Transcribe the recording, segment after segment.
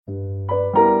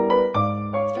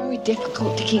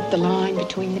difficult to keep the line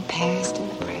between the past and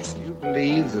the present. You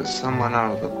believe that someone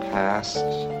out of the past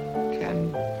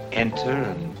can enter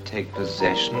and take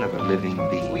possession of a living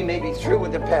being? We may be through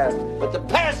with the past, but the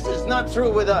past is not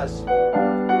through with us.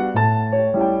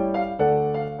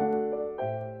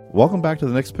 Welcome back to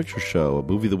The Next Picture Show, a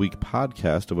Movie of the Week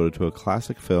podcast devoted to a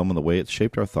classic film and the way it's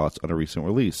shaped our thoughts on a recent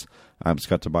release. I'm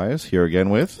Scott Tobias, here again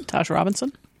with Tasha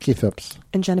Robinson, Keith Phipps,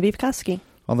 and Genevieve Koski.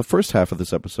 On the first half of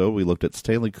this episode, we looked at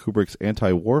Stanley Kubrick's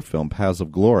anti-war film Paths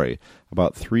of Glory,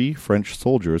 about 3 French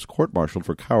soldiers court-martialed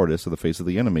for cowardice in the face of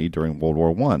the enemy during World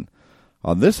War I.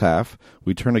 On this half,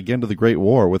 we turn again to the Great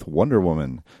War with Wonder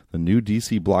Woman, the new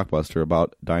DC blockbuster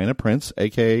about Diana Prince,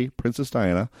 a.k.a. Princess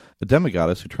Diana, a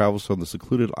demigoddess who travels from the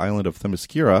secluded island of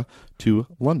Themyscira to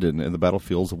London in the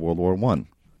battlefields of World War I.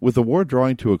 With the war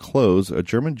drawing to a close, a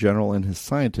German general and his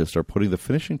scientists are putting the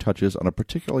finishing touches on a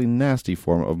particularly nasty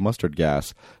form of mustard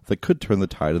gas that could turn the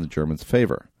tide in the Germans'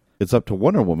 favor. It's up to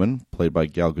Wonder Woman, played by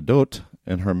Gal Gadot,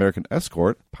 and her American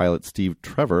escort, pilot Steve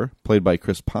Trevor, played by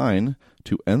Chris Pine,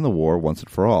 to end the war once and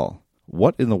for all.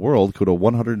 What in the world could a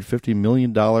 $150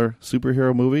 million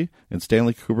superhero movie and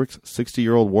Stanley Kubrick's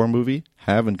 60-year-old war movie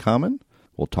have in common?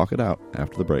 We'll talk it out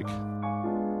after the break.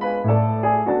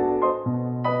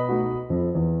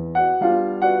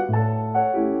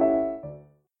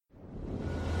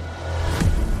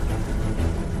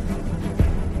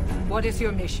 What is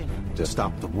your mission? To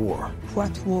stop the war.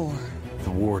 What war? The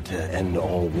war to end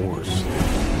all wars.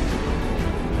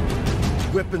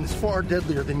 Weapons far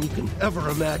deadlier than you can ever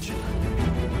imagine.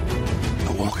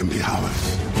 The war can be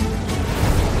ours.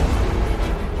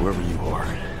 Wherever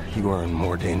you are in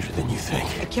more danger than you think.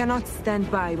 I cannot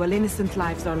stand by while innocent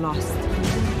lives are lost.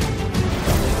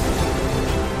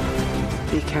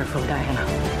 Be careful, Diana.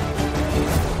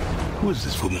 Who is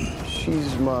this woman?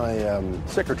 She's my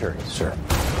secretary, sir.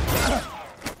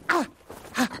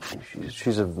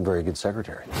 She's a very good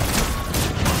secretary.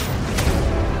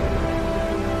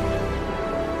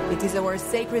 It is our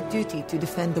sacred duty to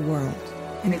defend the world,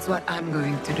 and it's what I'm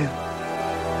going to do.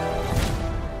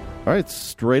 All right,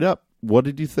 straight up, what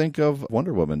did you think of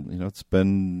Wonder Woman? You know, it's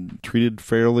been treated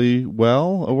fairly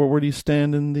well. Or where do you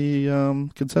stand in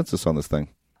the consensus on this thing?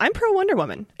 I'm pro Wonder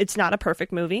Woman. It's not a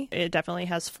perfect movie. It definitely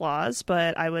has flaws,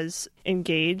 but I was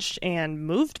engaged and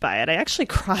moved by it. I actually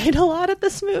cried a lot at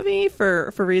this movie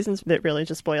for reasons that really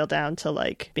just boil down to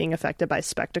like being affected by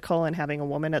spectacle and having a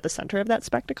woman at the center of that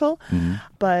spectacle. Mm-hmm.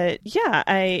 But yeah,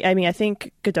 I mean, I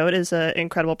think Gadot is an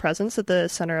incredible presence at the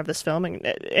center of this film,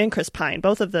 and Chris Pine.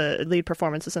 Both of the lead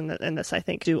performances in this, I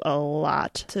think, do a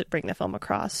lot to bring the film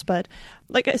across. But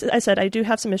like I said, I do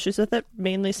have some issues with it,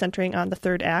 mainly centering on the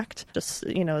third act. Just,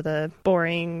 you know, the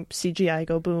boring CGI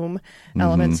go boom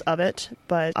elements of it.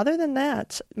 But other than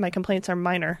that, my complaints are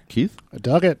minor. Keith? I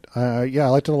dug it. Yeah, I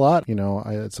liked it a lot. You know,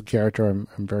 it's a character I'm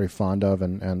very fond of,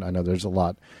 and I know there's a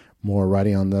lot more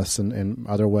writing on this in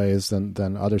other ways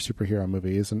than other superhero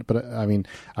movies. But I mean,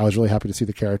 I was really happy to see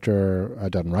the character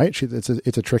done right. It's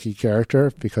a tricky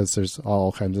character because there's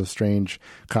all kinds of strange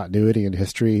continuity and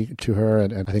history to her,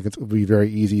 and I think it would be very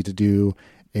easy to do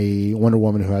a Wonder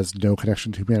Woman who has no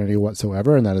connection to humanity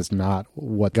whatsoever, and that is not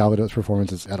what Gal Gadot's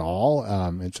performance is at all.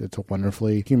 It's a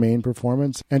wonderfully humane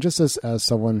performance, and just as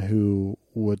someone who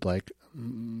would like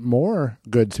more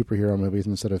good superhero movies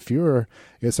instead of fewer,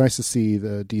 it's nice to see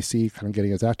the DC kind of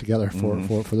getting its act together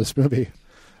for this movie.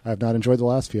 I have not enjoyed the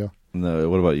last few. No,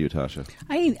 what about you, Tasha?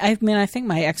 I mean, I think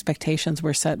my expectations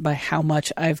were set by how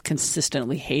much I've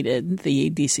consistently hated the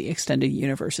DC Extended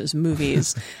Universe's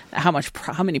movies, how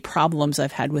many problems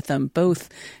I've had with them, both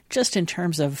just in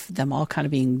terms of them all kind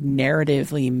of being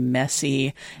narratively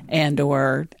messy and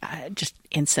or just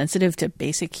insensitive to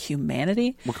basic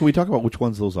humanity. Well, can we talk about which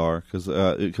ones those are? Because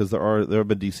there have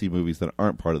been DC movies that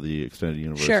aren't part of the Extended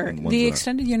Universe. Sure. The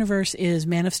Extended Universe is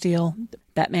Man of Steel,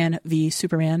 Batman v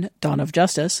Superman, Dawn of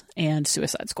Justice, and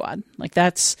Suicide Squad. Like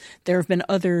there have been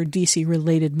other DC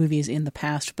related movies in the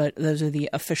past, but those are the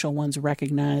official ones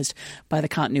recognized by the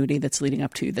continuity that's leading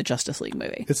up to the Justice League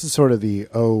movie. This is sort of the,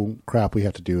 oh crap, we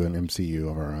have to do an MCU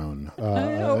of our own.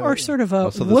 Or sort of a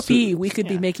whoopee, we could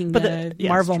be making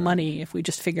Marvel money if we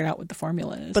just figured out what the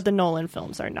formula is. But the Nolan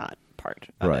films are not part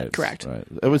of it. Correct.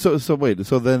 Right. So wait,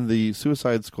 so then the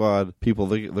Suicide Squad people,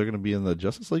 they're going to be in the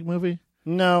Justice League movie?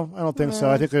 No, I don't think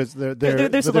so. I think there's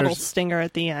a little stinger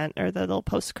at the end, or the little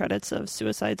post credits of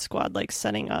Suicide Squad, like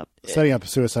setting up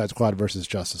Suicide Squad versus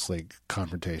Justice League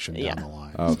confrontation down the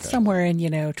line. Okay. Somewhere in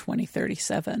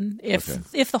 2037,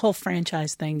 if the whole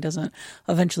franchise thing doesn't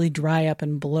eventually dry up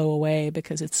and blow away,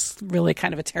 because it's really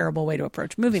kind of a terrible way to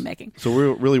approach movie making. So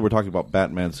we're talking about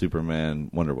Batman, Superman,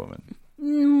 Wonder Woman.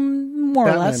 more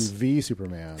Batman or less. v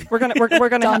Superman. We're gonna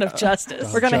Dawn have of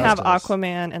Justice. We're gonna have Justice.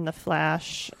 Aquaman and the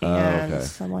Flash and okay.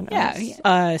 someone Yeah,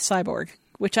 else. Cyborg,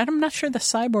 which I'm not sure the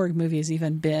Cyborg movie has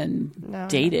even been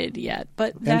dated yet.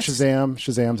 But And that's,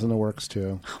 Shazam's in the works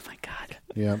too. oh my god,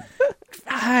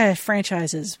 Yeah.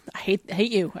 franchises. I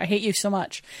hate you. I hate you so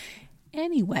much.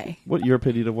 Anyway, What your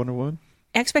opinion of Wonder Woman?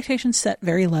 expectations set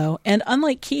very low, and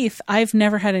unlike Keith, I've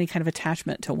never had any kind of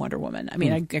attachment to Wonder Woman. I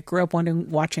mean, I grew up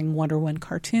watching Wonder Woman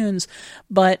cartoons,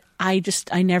 but I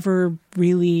never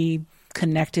really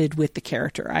connected with the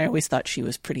character. I always thought she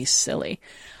was pretty silly.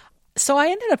 So I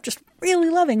ended up just really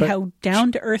loving how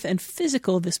down to earth and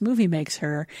physical this movie makes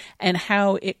her, and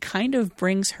how it kind of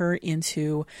brings her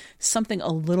into something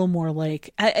a little more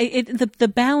like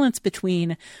the balance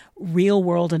between real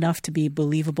world enough to be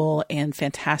believable and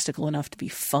fantastical enough to be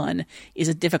fun is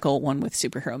a difficult one with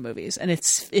superhero movies, and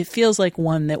it feels like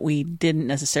one that we didn't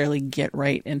necessarily get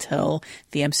right until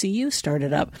the MCU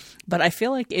started up. But I feel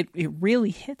like it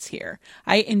really hits here.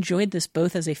 I enjoyed this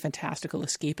both as a fantastical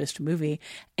escapist movie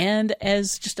and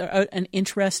as just an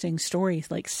interesting story,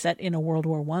 like set in a World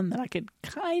War I that I could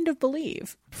kind of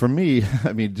believe. For me,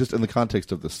 I mean, just in the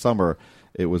context of the summer,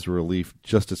 it was a relief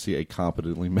just to see a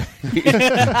competently made.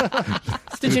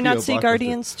 Did you not see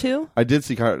Guardians 2? I did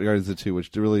see Guardians 2,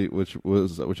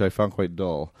 which I found quite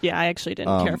dull. Yeah, I actually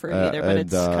didn't care for it either, but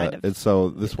it's kind of. And so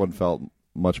this one felt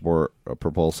much more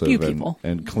propulsive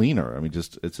and cleaner. I mean,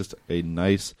 it's just a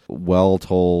nice, well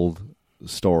told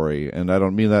story, and I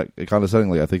don't mean that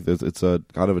condescendingly. I think that it's a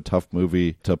kind of a tough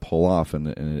movie to pull off, and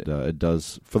it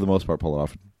does for the most part pull it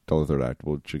off until the third act,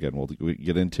 which again we'll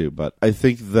get into. But I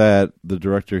think that the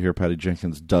director here, Patty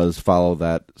Jenkins, does follow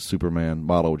that Superman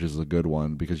model, which is a good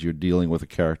one, because you're dealing with a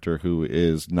character who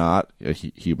is not a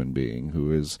human being,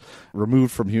 who is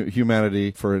removed from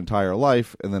humanity for an entire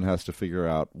life, and then has to figure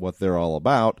out what they're all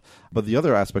about. But the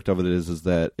other aspect of it is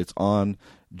that it's on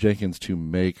Jenkins to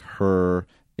make her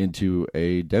into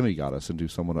a demigoddess, into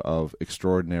someone of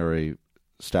extraordinary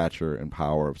stature and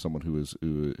power, of someone who is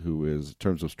in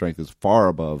terms of strength is far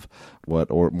above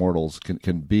what mortals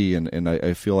can be, and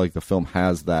I feel like the film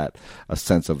has a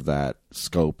sense of that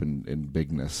scope and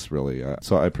bigness, really.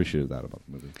 So I appreciated that about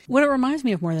the movie. What it reminds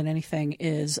me of more than anything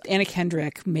is Anna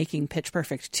Kendrick making Pitch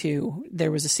Perfect 2. There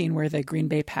was a scene where the Green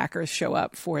Bay Packers show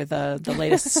up for the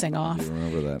latest sing-off. You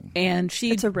remember that? And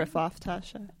it's a riff-off,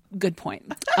 Tasha. Good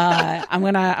point. I'm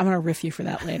gonna riff you for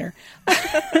that later.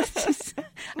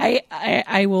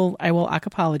 I will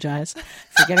apologize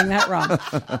for getting that wrong.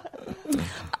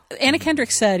 Anna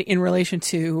Kendrick said in relation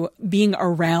to being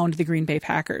around the Green Bay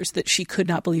Packers that she could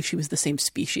not believe she was the same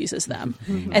species as them.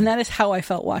 Mm-hmm. And that is how I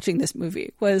felt watching this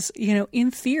movie. Was,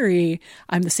 in theory,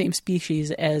 I'm the same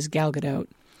species as Gal Gadot.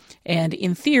 And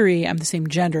in theory, I'm the same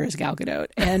gender as Gal Gadot.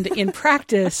 And in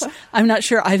practice, I'm not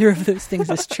sure either of those things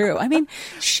is true. I mean,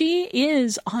 she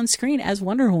is on screen as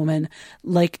Wonder Woman,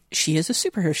 like she is a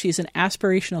superhero. She is an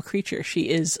aspirational creature. She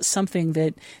is something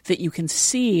that you can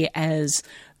see as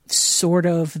sort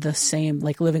of the same,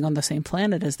 like living on the same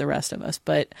planet as the rest of us.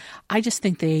 But I just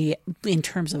think they, in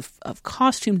terms of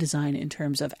costume design, in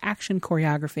terms of action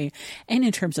choreography, and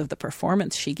in terms of the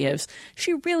performance she gives,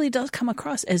 she really does come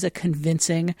across as a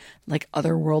convincing, like,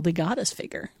 otherworldly goddess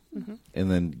figure. Mm-hmm. And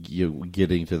then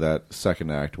getting to that second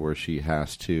act where she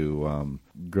has to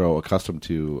grow accustomed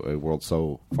to a world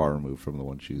so far removed from the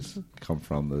one she's come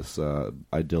from, this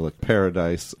idyllic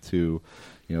paradise, to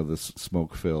this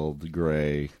smoke-filled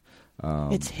gray.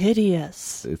 It's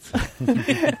hideous.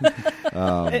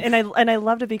 And I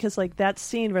loved it because, like, that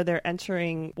scene where they're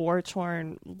entering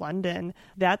war-torn London,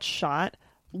 that shot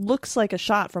looks like a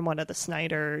shot from one of the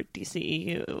Snyder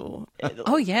DCEU.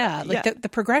 Oh yeah, the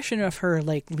progression of her,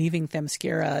 like, leaving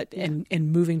Themyscira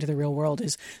and moving to the real world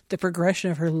is the progression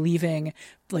of her leaving,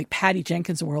 like, Patty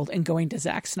Jenkins' world and going to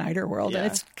Zack Snyder world, and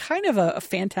it's kind of a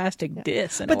fantastic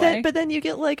diss in a way. But then you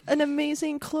get, like, an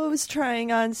amazing clothes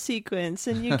trying on sequence,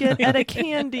 and you get Etta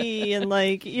Candy, and,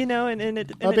 like,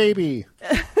 a baby.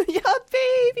 Yeah,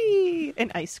 baby,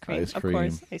 and ice cream, of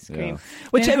course, ice cream.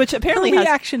 Yeah. Which apparently her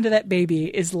reaction to that baby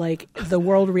is like the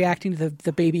world reacting to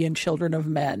the baby and children of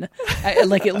men.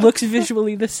 Like, it looks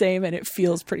visually the same, and it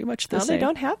feels pretty much the same. They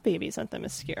don't have babies on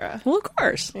Themyscira. Well, of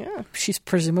course. Yeah, she's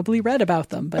presumably read about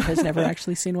them, but has never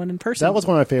actually seen one in person. That was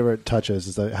one of my favorite touches,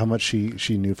 is that how much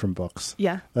she knew from books.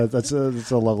 Yeah, that's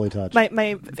a lovely touch.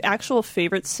 My actual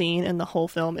favorite scene in the whole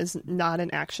film is not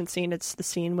an action scene. It's the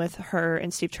scene with her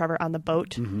and Steve Trevor on the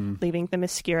boat, leaving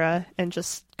Themyscira, and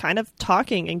just kind of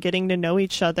talking and getting to know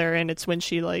each other. And it's when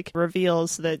she, like,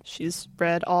 reveals that she's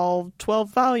read all 12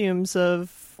 volumes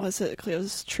of was it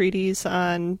Cleo's treatise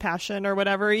on passion or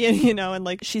whatever, you know, and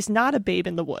like she's not a babe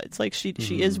in the woods. Like she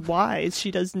is wise.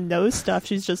 She does know stuff.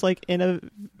 She's just like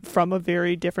from a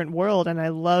very different world, and I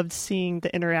loved seeing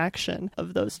the interaction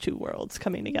of those two worlds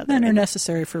coming together. And are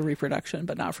necessary for reproduction,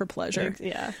 but not for pleasure.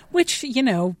 Yeah. Which, you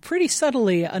know, pretty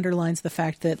subtly underlines the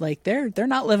fact that like they're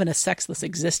not living a sexless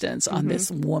existence on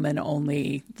this woman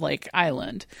only like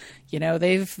island. You know,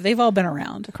 they've all been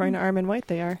around. According to Armin White,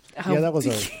 they are. Yeah, that was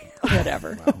a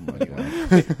whatever.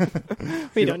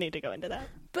 We don't need to go into that.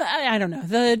 But I don't know.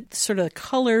 The sort of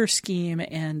color scheme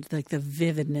and like the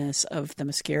vividness of the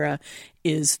mascara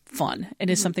is fun. It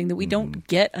is something that we don't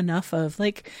get enough of.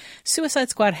 Like Suicide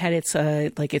Squad had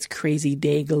its crazy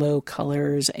day glow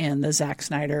colors, and the Zack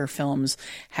Snyder films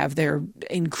have their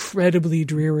incredibly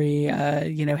dreary,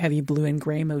 heavy blue and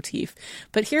gray motif.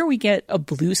 But here we get a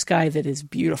blue sky that is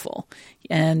beautiful,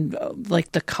 and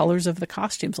like the colors of the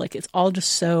costumes, like it's all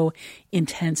just so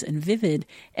intense and vivid.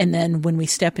 And then when we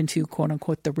step into quote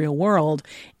unquote the real world,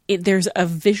 there's a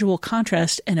visual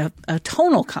contrast and a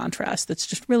tonal contrast that's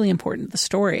just really important to the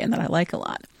story and that I like a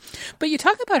lot. But you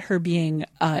talk about her being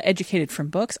educated from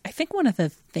books. I think one of the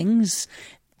things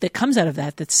that comes out of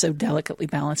that's so delicately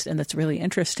balanced and that's really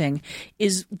interesting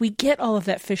is we get all of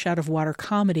that fish out of water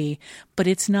comedy, but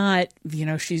it's not, you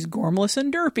know, she's gormless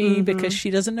and derpy because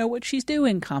she doesn't know what she's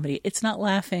doing comedy. It's not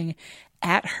laughing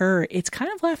at her. It's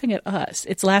kind of laughing at us.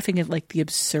 It's laughing at like the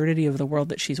absurdity of the world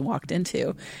that she's walked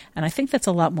into. And I think that's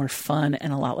a lot more fun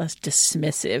and a lot less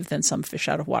dismissive than some fish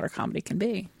out of water comedy can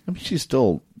be. I mean, she's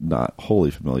still not wholly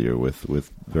familiar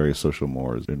with various social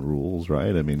mores and rules,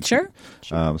 right? I mean, sure.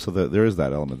 So there is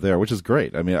that element there, which is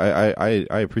great. I mean,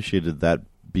 I appreciated that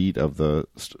beat of the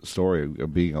story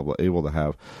of being able to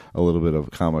have a little bit of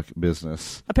comic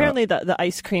business. Apparently the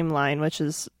ice cream line, which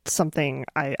is something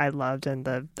I loved and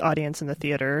the audience in the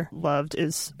theater loved,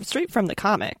 is straight from the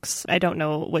comics. I don't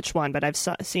know which one, but I've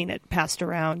seen it passed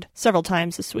around several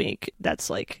times this week. That's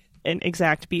like an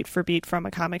exact beat for beat from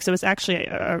a comic. So it was actually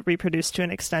reproduced to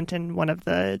an extent in one of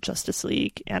the Justice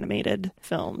League animated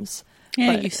films.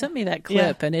 Yeah, you sent me that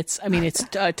clip, and it's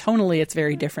tonally, it's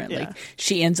very different. Like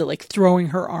she ends up like throwing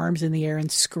her arms in the air and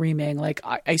screaming like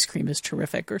ice cream is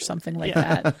terrific or something like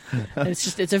that. And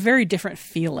it's a very different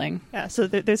feeling. Yeah, so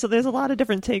there's a lot of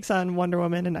different takes on Wonder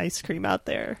Woman and ice cream out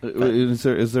there. Is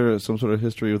there some sort of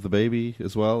history with the baby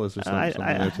as well? Is there something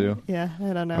there too? Yeah,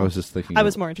 I don't know. I was just thinking. I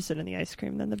was more interested in the ice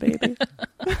cream than the baby.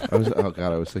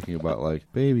 I was thinking about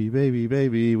like baby,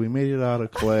 we made it out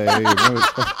of clay.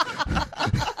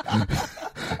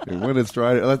 When it's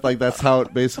dry, that's how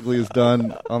it basically is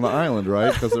done on the island,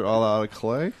 right? Because they're all out of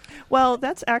clay. Well,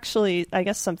 that's actually, I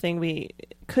guess, something we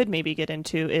could maybe get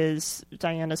into is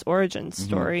Diana's origin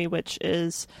story, which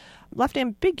is left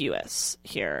ambiguous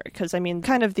here. Because, I mean,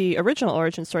 kind of the original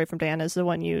origin story from Diana is the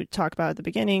one you talk about at the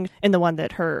beginning, and the one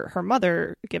that her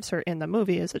mother gives her in the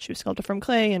movie is that she was sculpted from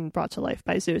clay and brought to life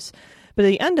by Zeus. But at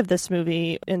the end of this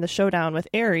movie, in the showdown with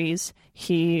Ares,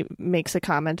 he makes a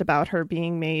comment about her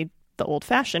being made the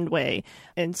old-fashioned way,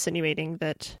 insinuating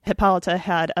that Hippolyta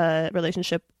had a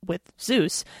relationship with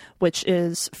Zeus, which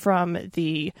is from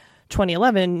the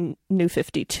 2011 New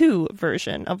 52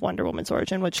 version of Wonder Woman's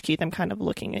origin, which, Keith, I'm kind of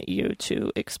looking at you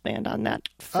to expand on that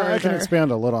further. I can expand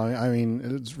a little. I mean,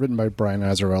 it's written by Brian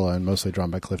Azzarello and mostly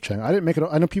drawn by Cliff Chiang. I didn't make it.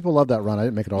 I know people love that run. I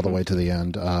didn't make it all the way to the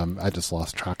end. I just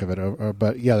lost track of it.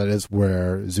 But yeah, that is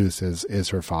where Zeus is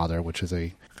her father, which is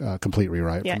a complete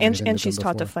rewrite. Yeah, and she's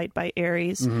taught to fight by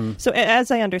Ares. So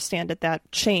as I understand it, that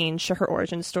change to her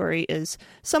origin story is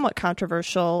somewhat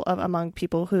controversial among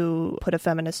people who put a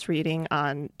feminist reading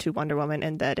on to Wonder Woman,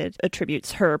 and that it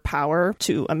attributes her power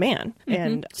to a man.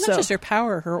 And not just her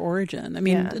power, her origin. I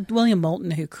mean, William Moulton,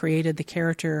 who created the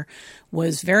character,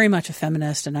 was very much a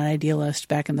feminist and an idealist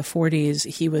back in the 40s.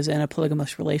 He was in a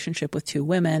polygamous relationship with two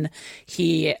women.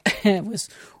 He was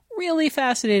really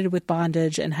fascinated with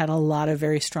bondage and had a lot of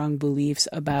very strong beliefs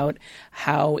about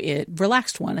how it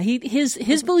relaxed one.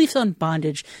 His beliefs on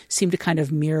bondage seemed to kind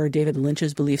of mirror David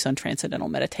Lynch's beliefs on transcendental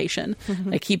meditation.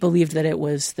 Like he believed that it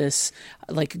was this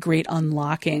like great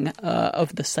unlocking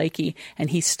of the psyche, and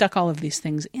he stuck all of these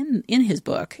things in his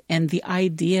book. And the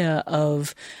idea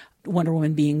of Wonder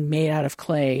Woman being made out of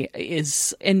clay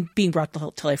and being brought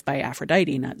to life by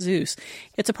Aphrodite, not Zeus.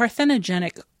 It's a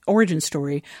parthenogenic origin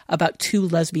story about two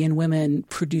lesbian women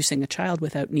producing a child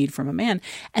without need from a man.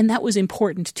 And that was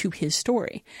important to his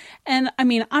story. And I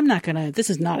mean,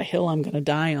 this is not a hill I'm going to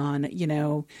die on. You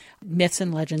know, myths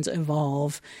and legends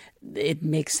evolve, it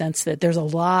makes sense that there's a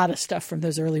lot of stuff from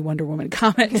those early Wonder Woman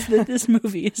comics that this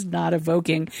movie is not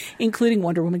evoking, including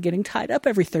Wonder Woman getting tied up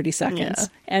every 30 seconds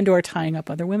and or tying up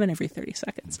other women every 30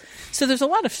 seconds. So there's a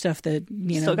lot of stuff that,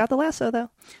 Still got the lasso,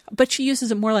 though. But she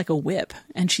uses it more like a whip,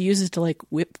 and she uses it to, like,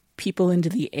 whip people into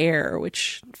the air,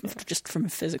 which just from a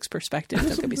physics perspective,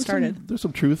 that could be started. There's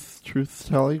some truth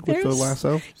telling with the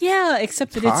lasso. Yeah,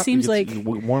 except that it seems like it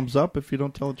warms up if you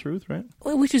don't tell the truth, right?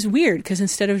 Which is weird, because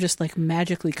instead of just like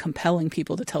magically compelling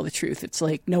people to tell the truth, it's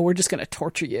like, no, we're just going to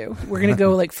torture you. We're going to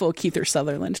go like full Keith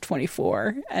Sutherland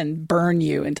 24 and burn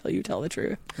you until you tell the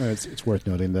truth. It's worth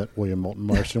noting that William Moulton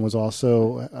Marston was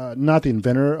also not the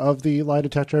inventor of the lie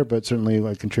detector, but certainly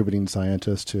a contributing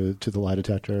scientist to the lie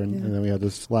detector. And then we have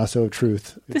this lasso of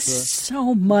truth. This is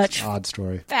so much odd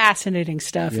story, fascinating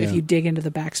stuff. If you dig into the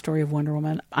backstory of Wonder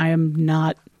Woman, I am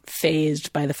not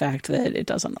fazed by the fact that it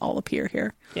doesn't all appear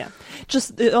here. Yeah.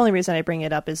 Just the only reason I bring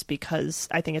it up is because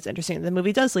I think it's interesting. The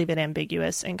movie does leave it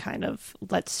ambiguous and kind of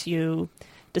lets you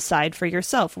decide for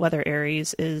yourself whether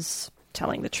Ares is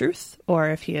telling the truth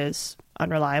or if he is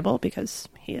unreliable because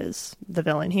he is the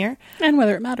villain here. And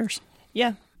whether it matters.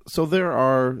 Yeah. So there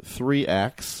are 3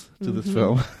 acts to this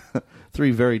film.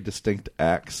 3 very distinct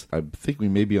acts. I think we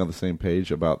may be on the same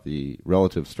page about the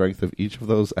relative strength of each of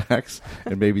those acts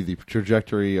and maybe the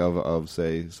trajectory of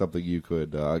say, something you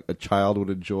could, a child would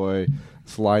enjoy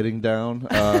sliding down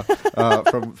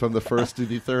from the first to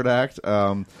the third act.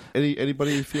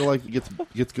 Anybody feel like it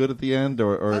gets good at the end,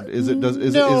 or is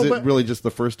it really just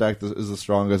the first act is the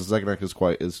strongest, the second act is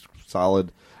quite as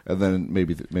solid, and then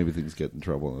maybe things get in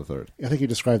trouble in the third? I think you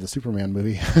described the Superman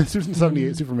movie,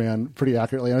 78 Superman, pretty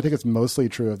accurately, and I think it's mostly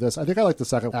true of this. I think I like the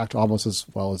second act almost as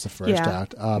well as the first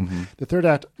act. The third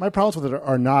act, my problems with it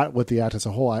are not with the act as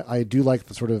a whole. I do like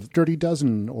the sort of Dirty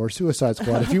Dozen or Suicide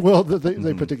Squad, if you will, that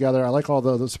they put together. I like all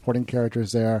the supporting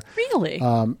characters there. Really?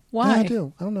 Why? Yeah, I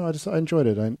do. I don't know. I enjoyed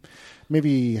it.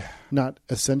 Maybe not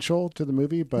essential to the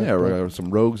movie, but some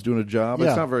rogues doing a job. Yeah.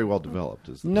 It's not very well developed.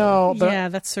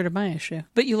 That's sort of my issue.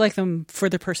 But you like them for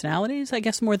their personalities, I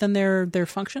guess, more than their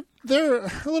function. They're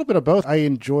a little bit of both.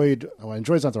 Enjoyed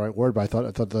is not the right word, but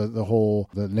I thought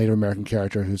the Native American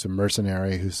character who's a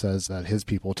mercenary who says that his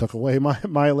people took away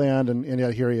my land, and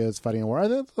yet here he is fighting a war. I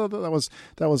thought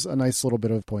that was a nice little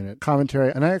bit of poignant commentary.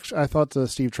 And I thought the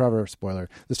Steve Trevor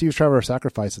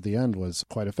sacrifice at the end was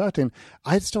quite affecting.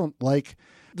 I just don't like.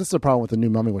 This is a problem with the new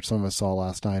Mummy, which some of us saw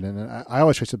last night, and I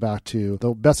always trace it back to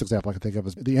the best example I can think of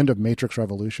is the end of Matrix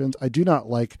Revolutions. I do not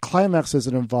like climaxes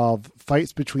that involve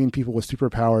fights between people with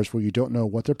superpowers where you don't know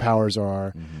what their powers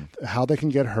are, how they can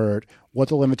get hurt, what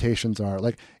the limitations are.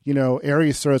 Like,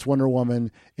 Ares throws Wonder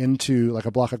Woman into like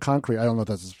a block of concrete. I don't know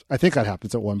if I think that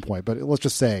happens at one point, but let's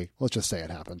just say it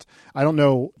happens. I don't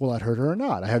know, will that hurt her or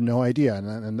not? I have no idea.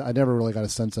 And I never really got a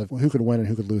sense of who could win and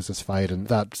who could lose this fight. And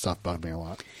that stuff bugged me a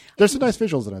lot. There's some nice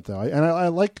visuals in it though. And I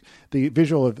like the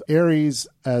visual of Ares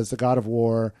as the god of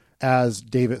war, as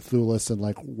David Thewlis in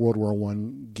like World War I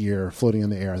gear floating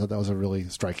in the air. I thought that was a really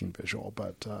striking visual,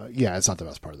 but it's not the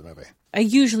best part of the movie. I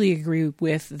usually agree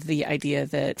with the idea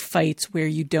that fights where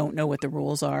you don't know what the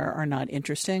rules are not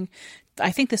interesting.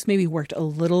 I think this maybe worked a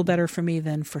little better for me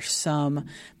than for some,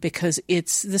 because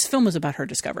this film is about her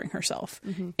discovering herself.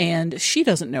 And she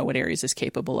doesn't know what Ares is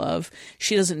capable of.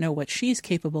 She doesn't know what she's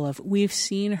capable of. We've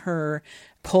seen her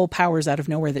pull powers out of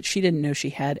nowhere that she didn't know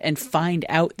she had and find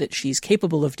out that she's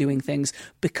capable of doing things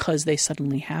because they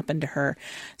suddenly happened to her.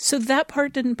 So that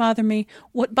part didn't bother me.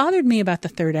 What bothered me about the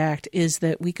third act is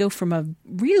that we go from a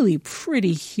really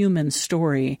pretty human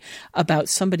story about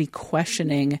somebody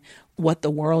questioning what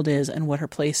the world is and what her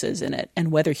place is in it,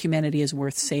 and whether humanity is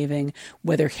worth saving,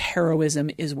 whether heroism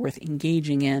is worth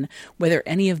engaging in, whether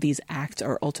any of these acts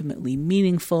are ultimately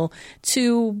meaningful,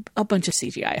 to a bunch of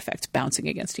CGI effects bouncing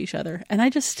against each other. And I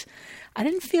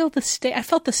didn't feel I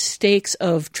felt the stakes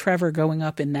of Trevor going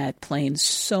up in that plane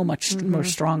so much more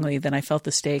strongly than I felt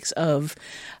the stakes of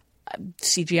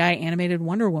CGI animated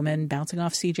Wonder Woman bouncing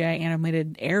off CGI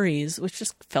animated Ares, which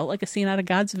just felt like a scene out of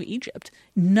Gods of Egypt.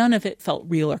 None of it felt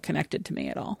real or connected to me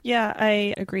at all. Yeah,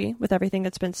 I agree with everything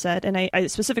that's been said. And I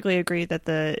specifically agree that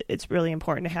it's really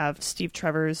important to have Steve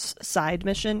Trevor's side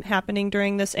mission happening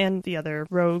during this and the other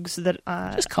rogues that...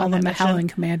 just call them the Howling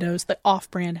Commandos, the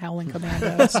off-brand Howling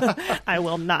Commandos. I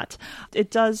will not. It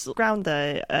does ground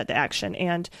the action,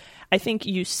 and I think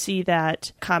you see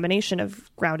that combination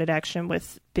of grounded action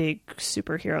with big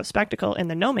superhero spectacle in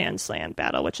the No Man's Land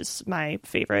battle, which is my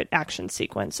favorite action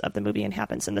sequence of the movie and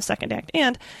happens in the second act.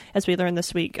 And as we learned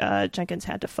this week, Jenkins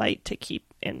had to fight to keep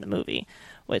in the movie,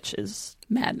 which is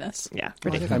madness. Yeah, I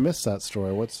ridiculous. think I missed that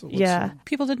story. What's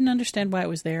People didn't understand why it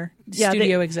was there. Yeah,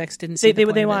 Studio execs didn't see they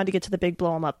the point of wanted it. to get to the big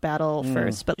blow 'em up battle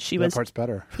first, but that part's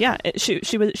better. Yeah,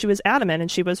 she was adamant, and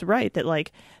she was right that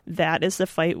like that is the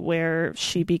fight where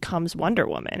she becomes Wonder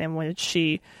Woman, and when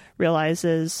she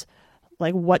realizes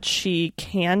like what she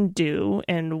can do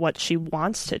and what she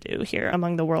wants to do here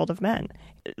among the world of men.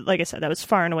 Like I said, that was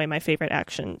far and away my favorite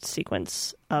action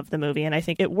sequence of the movie, and I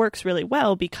think it works really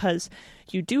well because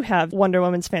you do have Wonder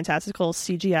Woman's fantastical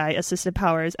CGI assisted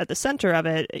powers at the center of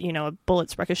it, you know,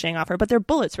 bullets ricocheting off her, but they're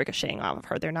bullets ricocheting off of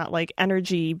her. They're not like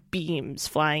energy beams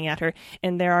flying at her,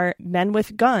 and there are men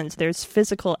with guns. There's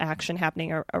physical action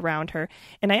happening around her,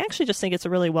 and I actually just think it's a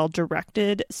really well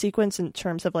directed sequence in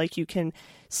terms of like you can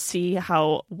see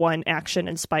how one action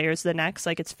inspires the next.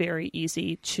 Like it's very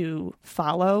easy to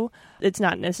follow. It's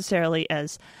not necessarily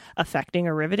as affecting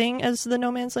or riveting as the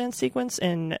No Man's Land sequence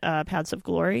in Paths of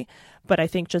Glory, but I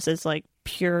think just as like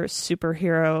pure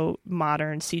superhero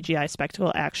modern CGI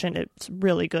spectacle action, it's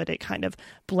really good at kind of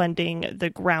blending the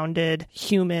grounded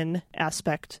human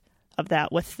aspect of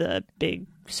that with the big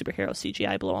superhero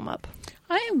CGI blow 'em up.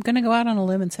 I am going to go out on a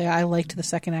limb and say I liked the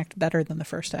second act better than the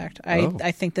first act.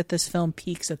 I think that this film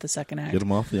peaks at the second act. Get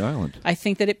him off the island. I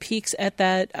think that it peaks at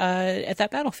that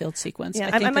battlefield sequence. Yeah,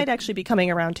 I might actually be coming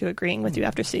around to agreeing with you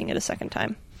after seeing it a second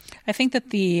time. I think that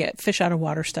the fish out of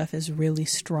water stuff is really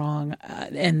strong,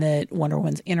 and that Wonder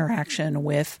Woman's interaction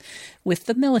with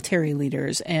the military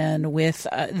leaders and with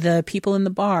the people in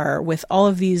the bar, with all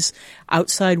of these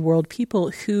outside world people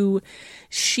who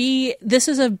this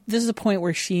is a point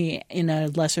where she, in a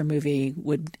lesser movie,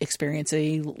 would experience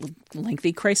a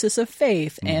lengthy crisis of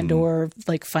faith and or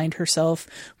like find herself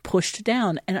pushed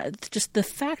down, and just the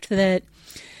fact that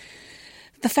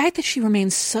she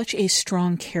remains such a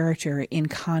strong character in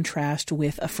contrast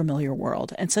with a familiar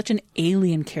world, and such an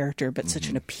alien character, but such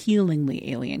an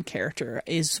appealingly alien character,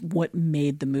 is what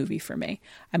made the movie for me.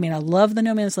 I mean, I love the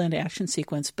No Man's Land action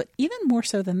sequence, but even more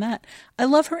so than that, I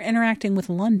love her interacting with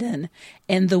London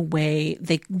and the way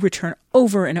they return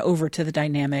over and over to the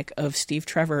dynamic of Steve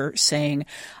Trevor saying,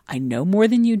 I know more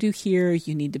than you do here.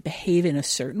 You need to behave in a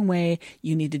certain way.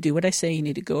 You need to do what I say. You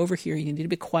need to go over here. You need to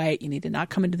be quiet. You need to not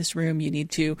come into this room. You need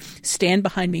to stand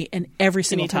behind me. And every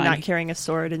single time, not carrying a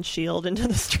sword and shield into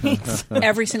the streets.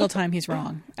 Every single time he's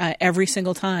wrong. Every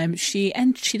single time she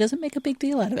doesn't make a big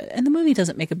deal out of it. And the movie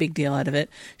doesn't make a big deal out of it.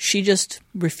 She just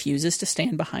refuses to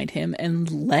stand behind him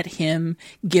and let him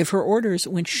give her orders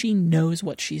when she knows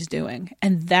what she's doing.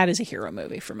 And that is a hero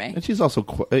movie for me. And she's also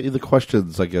the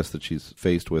questions, I guess, that she's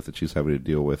faced with, that she's having to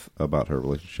deal with about her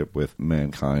relationship with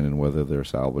mankind and whether they're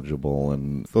salvageable,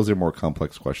 and those are more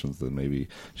complex questions than maybe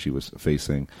she was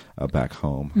facing back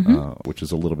home, which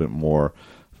is a little bit more,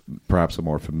 perhaps a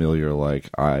more familiar, like,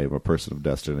 I'm a person of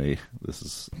destiny.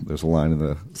 There's a line in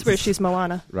the... It's where she's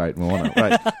Moana. Right, Moana,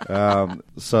 right.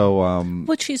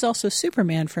 But she's also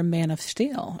Superman from Man of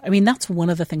Steel. I mean, that's one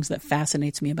of the things that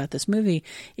fascinates me about this movie,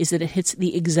 is that it hits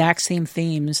the exact same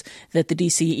themes that the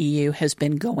DCEU has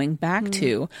been going back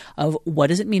to, of what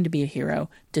does it mean to be a hero?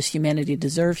 Does humanity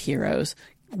deserve heroes?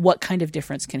 What kind of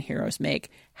difference can heroes make?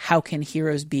 How can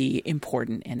heroes be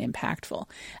important and impactful?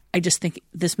 I just think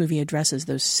this movie addresses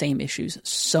those same issues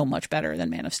so much better than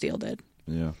Man of Steel did.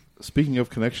 Yeah. Speaking of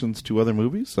connections to other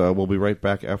movies, we'll be right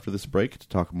back after this break to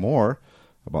talk more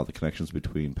about the connections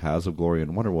between Paths of Glory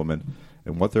and Wonder Woman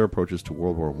and what their approaches to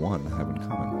World War I have in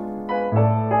common.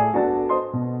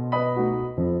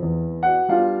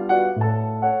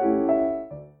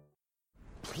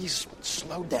 Please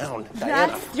slow down,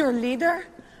 Diana. That's your leader?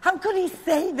 How could he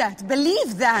say that?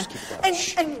 Believe that? And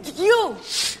you,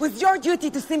 was your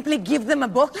duty to simply give them a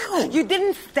book? No. You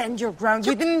didn't stand your ground.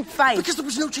 You didn't fight. Because there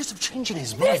was no chance of changing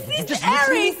his mind. This is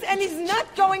Ares, and he's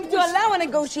not going to allow a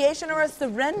negotiation or a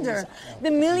surrender.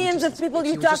 The millions of people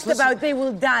you talked about, they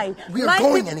will die. We are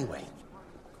going anyway.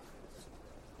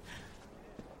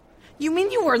 You mean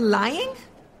you were lying?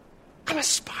 I'm a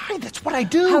spy. That's what I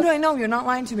do. How do I know you're not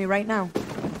lying to me right now?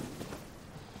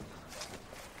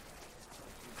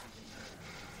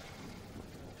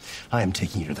 I am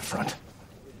taking you to the front.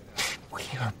 We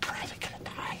are probably going to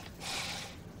die.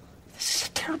 This is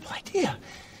a terrible idea.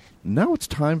 Now it's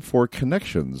time for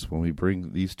Connections, when we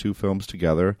bring these two films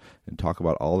together and talk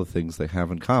about all the things they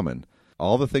have in common.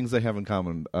 All the things they have in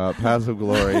common. Paths of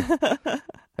Glory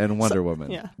and Wonder Woman.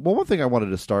 Yeah. Well, one thing I wanted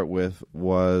to start with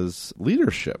was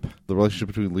leadership. The relationship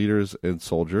between leaders and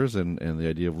soldiers, and the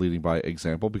idea of leading by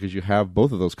example, because you have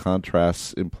both of those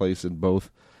contrasts in place in both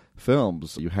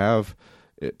films. You have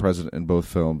present in both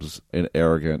films an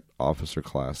arrogant officer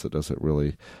class that doesn't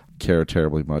really care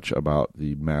terribly much about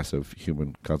the massive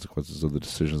human consequences of the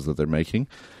decisions that they're making.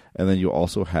 And then you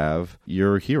also have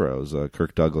your heroes,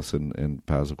 Kirk Douglas in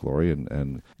Paths of Glory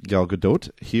and Gal Gadot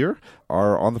here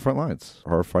are on the front lines,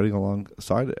 are fighting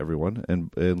alongside everyone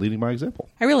and leading by example.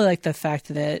 I really like the fact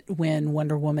that when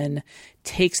Wonder Woman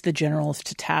takes the generals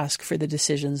to task for the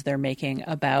decisions they're making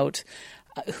about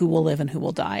who will live and who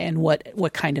will die and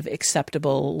what kind of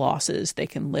acceptable losses they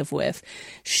can live with.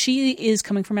 She is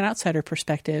coming from an outsider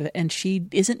perspective, and she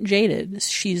isn't jaded.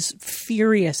 She's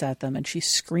furious at them, and she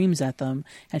screams at them,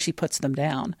 and she puts them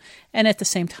down. And at the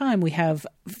same time, we have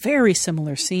very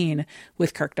similar scene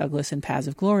with Kirk Douglas in Paths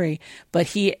of Glory, but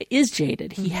he is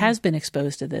jaded. He has been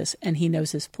exposed to this, and he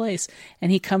knows his place,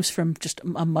 and he comes from just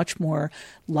a much more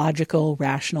logical,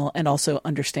 rational, and also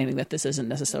understanding that this isn't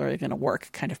necessarily going to work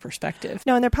kind of perspective.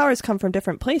 No, and their powers come from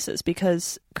different places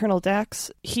because Colonel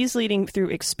Dax, he's leading through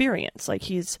experience. Like,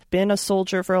 he's been a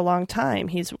soldier for a long time.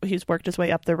 He's worked his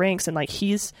way up the ranks, and like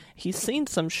he's seen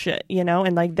some shit, you know,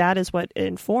 and like that is what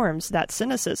informs that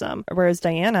cynicism. Whereas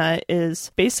Diana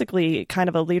is basically kind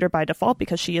of a leader by default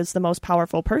because she is the most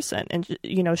powerful person, and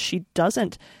you know, she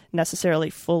doesn't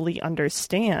necessarily fully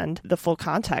understand the full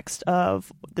context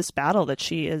of this battle that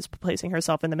she is placing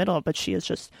herself in the middle of, but she is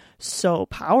just so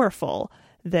powerful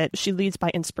that she leads by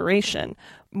inspiration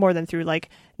more than through like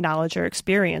knowledge or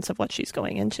experience of what she's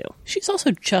going into. She's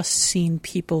also just seen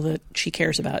people that she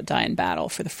cares about die in battle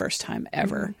for the first time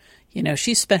ever. Mm-hmm. You know,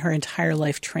 she's spent her entire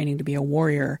life training to be a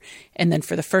warrior, and then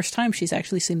for the first time, she's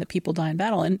actually seen the people die in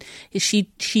battle, and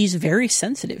she's very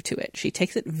sensitive to it. She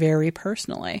takes it very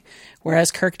personally.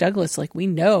 Whereas Kirk Douglas, like, we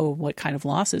know what kind of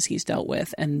losses he's dealt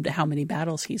with and how many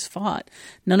battles he's fought.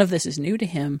 None of this is new to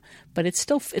him, but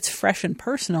it's fresh and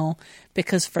personal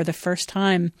because for the first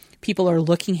time, people are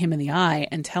looking him in the eye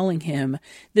and telling him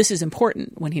this is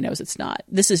important when he knows it's not.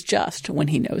 This is just when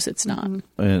he knows it's not.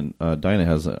 And Diana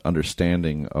has an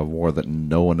understanding of war that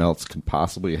no one else can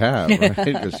possibly have, right?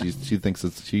 Because she thinks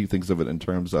of it in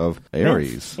terms of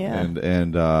Ares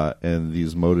and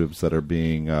these motives that are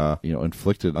being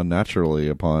inflicted unnaturally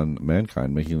upon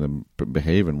mankind, making them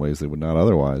behave in ways they would not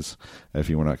otherwise if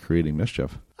you were not creating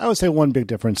mischief. I would say one big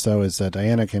difference, though, is that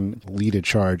Diana can lead a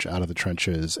charge out of the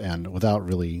trenches and without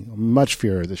really much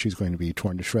fear that she's going to be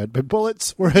torn to shreds by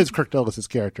bullets, whereas Kirk Douglas'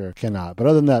 character cannot. But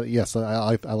other than that, yes,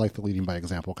 I like the leading by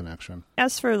example connection.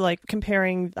 As for like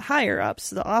comparing the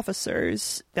higher-ups, the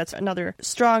officers, that's another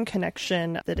strong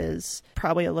connection that is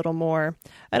probably a little more,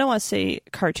 I don't want to say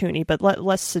cartoony, but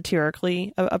less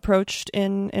satirically approached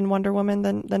in Wonder Woman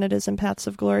than it is in Paths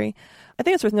of Glory. I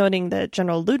think it's worth noting that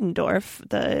General Ludendorff,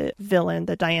 the villain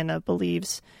that Diana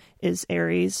believes is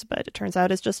Ares, but it turns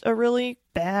out is just a really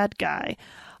bad guy.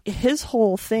 His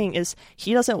whole thing is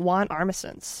he doesn't want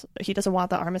armistice. He doesn't want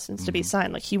the armistice to be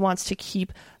signed. Like, he wants to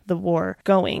keep the war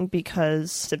going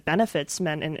because it benefits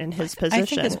men in his position. I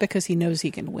think it's because he knows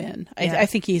he can win. I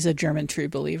think he's a German true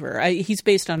believer. He's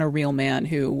based on a real man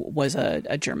who was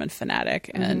a German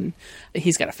fanatic, and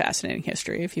he's got a fascinating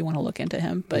history if you want to look into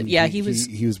him. But he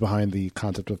was behind the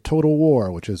concept of total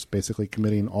war, which is basically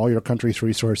committing all your country's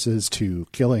resources to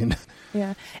killing.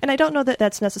 Yeah, and I don't know that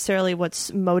that's necessarily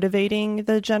what's motivating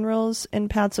the generals in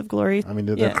Paths of Glory. I mean,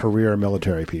 they're career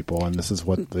military people, and this is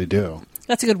what they do.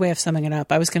 That's a good way of summing it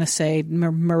up. I was going to say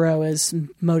Moreau is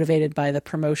motivated by the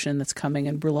promotion that's coming,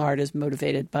 and Brulard is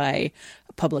motivated by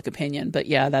public opinion. But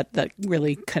yeah, that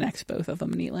really connects both of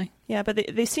them neatly. Yeah, but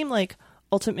they seem like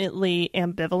ultimately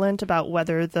ambivalent about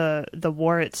whether the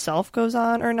war itself goes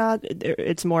on or not.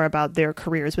 It's more about their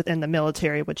careers within the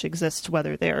military, which exists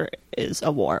whether there is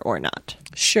a war or not.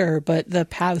 Sure, but the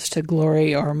paths to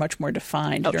glory are much more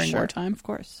defined during wartime. Of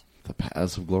course. The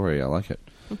Paths of Glory, I like it.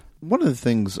 One of the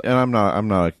things, and I'm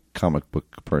not a comic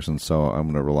book person, so I'm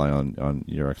going to rely on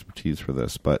your expertise for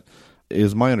this, but it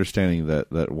is my understanding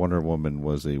that Wonder Woman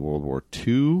was a World War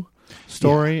II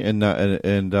story, and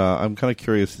I'm kind of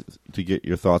curious to get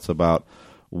your thoughts about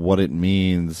what it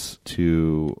means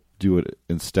to do it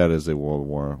instead as a World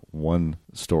War I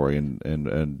story,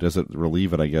 and does it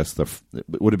relieve it? I guess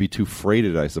would it be too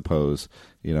freighted? I suppose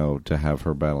to have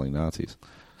her battling Nazis.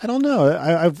 I don't know.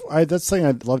 That's something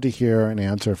I'd love to hear an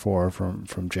answer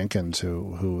from Jenkins,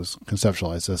 who's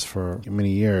conceptualized this for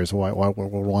many years. Why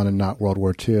World War I and not World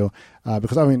War II?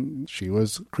 because, I mean, she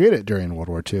was created during World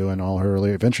War II, and all her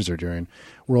early adventures are during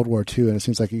World War II, and it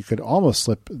seems like you could almost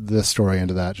slip this story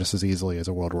into that just as easily as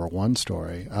a World War I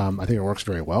story. I think it works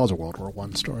very well as a World War I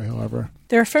story, however.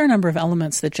 There are a fair number of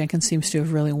elements that Jenkins seems to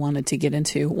have really wanted to get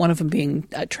into, one of them being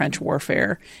trench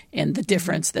warfare and the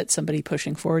difference that somebody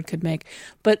pushing forward could make.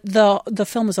 But the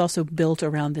film is also built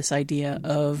around this idea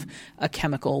of a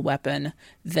chemical weapon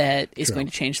that is going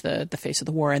to change the face of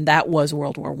the war, and that was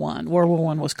World War I. World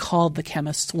War I was called the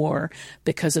Chemists' War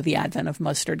because of the advent of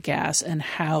mustard gas and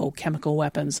how chemical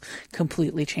weapons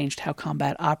completely changed how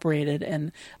combat operated,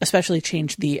 and especially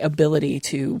changed the ability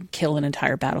to kill an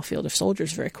entire battlefield of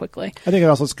soldiers very quickly. I think it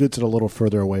also gets it a little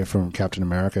further away from Captain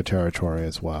America territory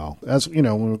as well. As you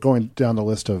know, when we're going down the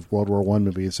list of World War I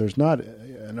movies, there's not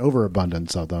an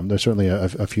overabundance of them. There's certainly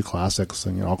a few classics,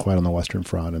 and All Quiet on the Western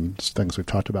Front and things we've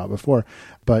talked about before,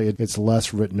 but it's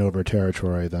less written over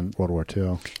territory than World War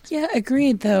II. Yeah,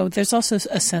 agreed, though. There's also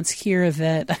a sense here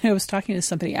that I was talking to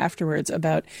somebody afterwards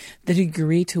about the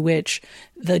degree to which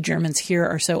the Germans here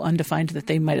are so undefined that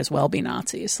they might as well be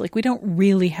Nazis. Like, we don't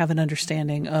really have an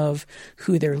understanding of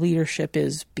who their leadership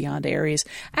is beyond Ares.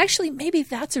 Actually, maybe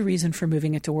that's a reason for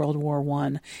moving it to World War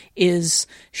I, is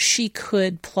she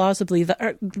could plausibly...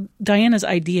 Diana's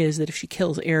idea is that if she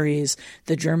kills Ares,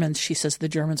 she says the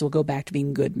Germans will go back to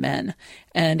being good men.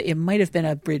 And it might have been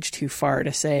a bridge too far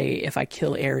to say, if I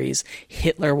kill Ares,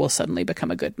 Hitler will suddenly become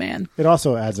a good man. It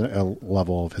also adds a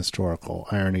level of historical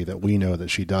irony that we know that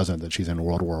she doesn't, that she's in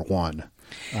World War I.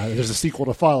 There's a sequel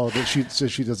to follow that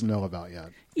she doesn't know about yet.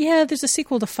 Yeah, there's a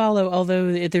sequel to follow,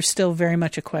 although there's still very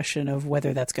much a question of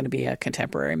whether that's going to be a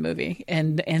contemporary movie.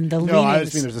 And the No, I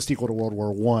just mean there's a sequel to World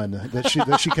War I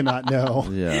that she cannot know.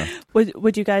 Yeah.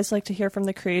 Would you guys like to hear from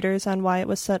the creators on why it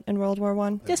was set in World War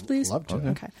I? Yes, please. Love to.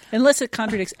 Okay. Unless it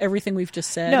contradicts everything we've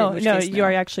just said. No, you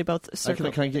are actually both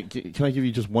circling. Can I give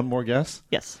you just one more guess?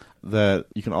 Yes. That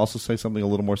you can also say something a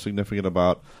little more significant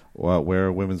about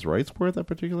where women's rights were at that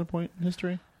particular point in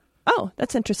history? Oh,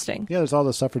 that's interesting. Yeah, there's all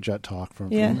the suffragette talk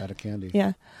from Etta Candy.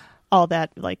 Yeah. All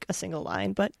that, like a single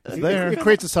line, but it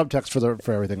creates a subtext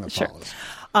for everything that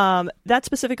follows. That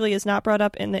specifically is not brought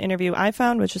up in the interview I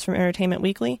found, which is from Entertainment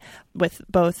Weekly, with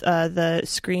both the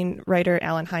screenwriter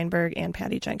Alan Heinberg and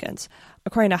Patty Jenkins.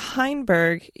 According to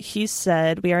Heinberg, he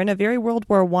said, "We are in a very World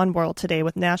War I world today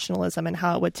with nationalism and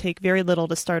how it would take very little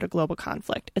to start a global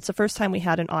conflict. It's the first time we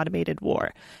had an automated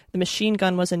war. The machine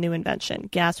gun was a new invention.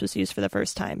 Gas was used for the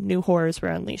first time. New horrors were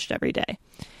unleashed every day."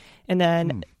 And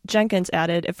then Jenkins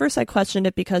added, "At first I questioned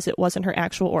it because it wasn't her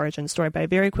actual origin story, but I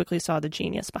very quickly saw the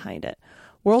genius behind it.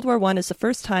 World War I is the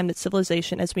first time that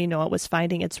civilization as we know it was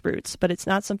finding its roots, but it's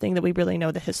not something that we really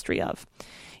know the history of.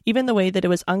 Even the way that it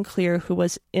was unclear who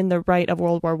was in the right of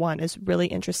World War I is really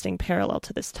interesting parallel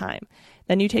to this time.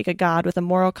 Then you take a god with a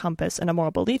moral compass and a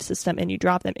moral belief system and you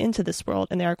drop them into this world,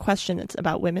 and there are questions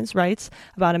about women's rights,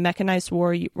 about a mechanized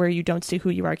war where you don't see who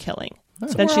you are killing."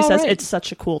 So then she says, "It's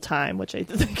such a cool time," which I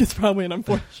think is probably an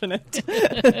unfortunate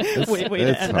way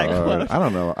to end that quote. I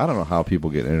don't know how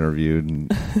people get interviewed,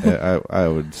 and I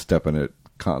would step in it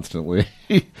constantly,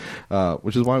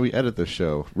 which is why we edit this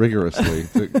show rigorously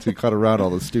to cut around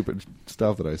all the stupid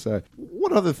stuff that I say.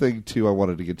 One other thing, too, I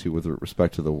wanted to get to with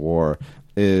respect to the war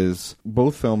is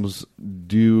both films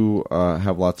do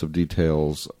have lots of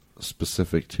details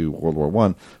specific to World War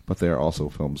I, but they are also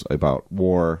films about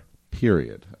war.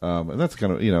 Period, and that's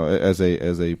kind of as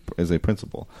a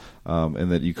principle,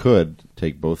 and that you could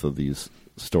take both of these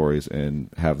stories and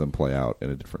have them play out in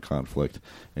a different conflict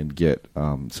and get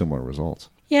similar results.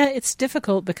 Yeah, it's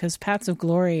difficult because Paths of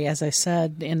Glory, as I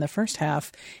said in the first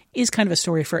half, is kind of a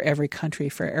story for every country,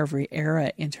 for every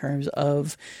era, in terms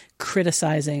of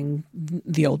criticizing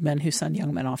the old men who send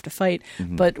young men off to fight.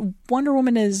 Mm-hmm. But Wonder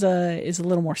Woman is a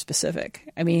little more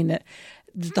specific. I mean,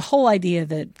 the whole idea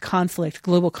that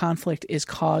global conflict, is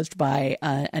caused by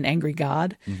an angry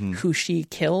god who she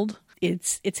killed,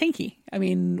 it's hinky. I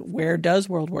mean, where does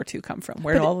World War II come from?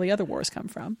 Where do all the other wars come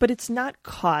from? But it's not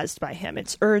caused by him.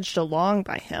 It's urged along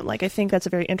by him. Like, I think that's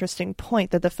a very interesting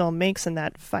point that the film makes in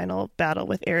that final battle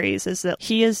with Ares, is that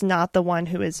he is not the one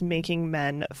who is making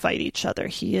men fight each other.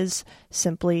 He is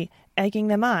simply egging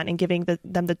them on and giving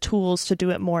them the tools to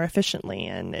do it more efficiently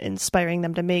and inspiring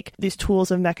them to make these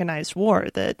tools of mechanized war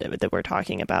that we're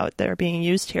talking about that are being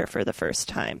used here for the first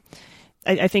time.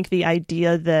 I think the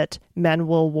idea that men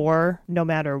will war no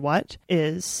matter what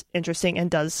is interesting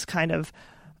and does kind of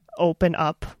open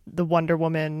up the Wonder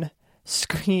Woman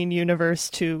screen universe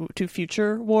to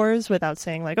future wars without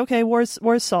saying like, okay, war's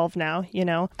solved now, you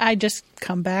know? I just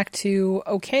come back to,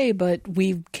 okay, but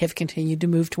we have continued to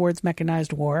move towards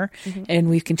mechanized war, and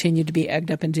we've continued to be egged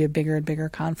up into bigger and bigger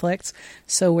conflicts.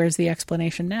 So where's the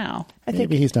explanation now? I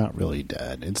think he's not really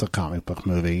dead. It's a comic book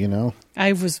movie, you know?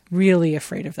 I was really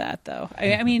afraid of that, though.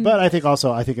 I mean... But I think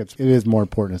it is more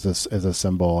important as a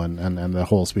symbol, and the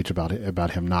whole speech about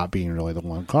him not being really the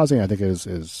one causing it, I think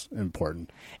is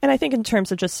important. And I think in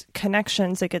terms of just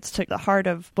connections, it gets to the heart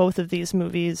of both of these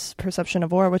movies' perception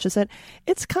of war, which is that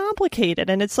it's complicated.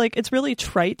 And it's like, it's really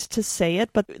trite to say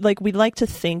it, but like we like to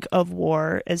think of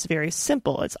war as very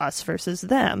simple. It's us versus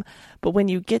them. But when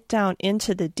you get down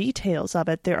into the details of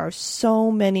it, there are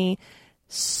so many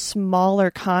smaller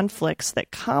conflicts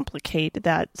that complicate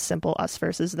that simple us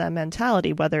versus them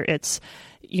mentality, whether it's,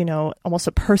 you know, almost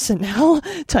a personnel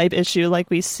type issue like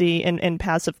we see in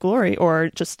Paths of Glory, or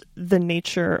just the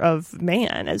nature of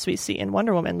man as we see in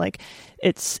Wonder Woman. Like,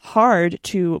 it's hard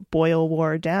to boil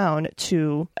war down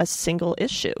to a single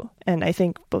issue. And I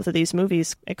think both of these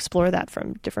movies explore that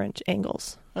from different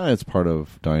angles. It's part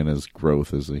of Diana's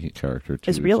growth as a character, too.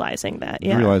 Is realizing that,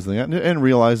 yeah. Realizing that, and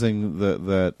realizing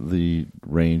that the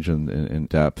range and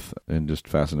depth and just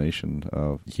fascination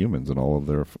of humans and all of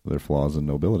their flaws and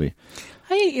nobility.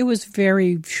 It was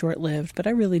very short-lived, but I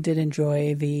really did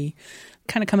enjoy the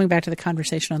kind of coming back to the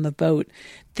conversation on the boat.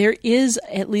 There is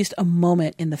at least a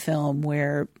moment in the film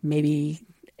where maybe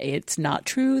it's not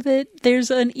true that there's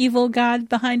an evil god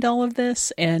behind all of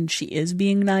this, and she is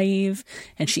being naive,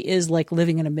 and she is like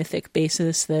living in a mythic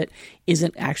basis that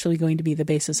isn't actually going to be the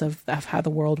basis of how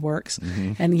the world works.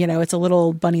 And, you know, it's a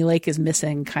little Bunny Lake is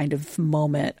missing kind of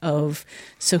moment of,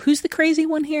 so who's the crazy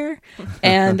one here?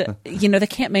 And, you know, they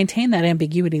can't maintain that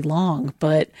ambiguity long,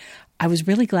 but I was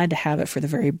really glad to have it for the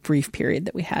very brief period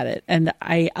that we had it. And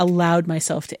I allowed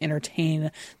myself to entertain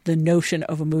the notion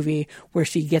of a movie where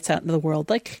she gets out into the world.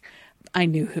 Like, I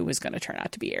knew who was going to turn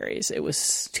out to be Ares. It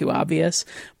was too obvious.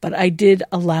 But I did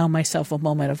allow myself a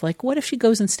moment of like, what if she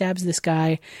goes and stabs this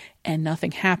guy and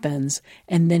nothing happens,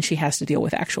 and then she has to deal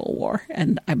with actual war?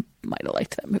 And I might have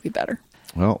liked that movie better.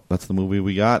 Well, that's the movie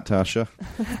we got, Tasha.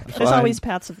 There's always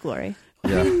Paths of Glory.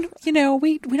 Yeah. I mean, you know,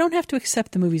 we don't have to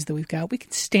accept the movies that we've got. We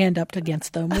can stand up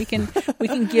against them. We can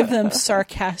give them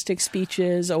sarcastic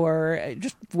speeches or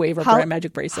just wave our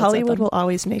magic bracelets. Hollywood will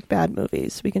always make bad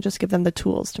movies. We can just give them the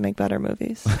tools to make better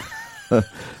movies.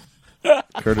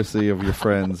 Courtesy of your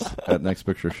friends at Next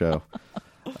Picture Show.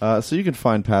 So you can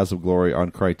find Paths of Glory on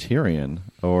Criterion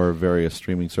or various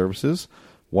streaming services.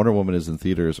 Wonder Woman is in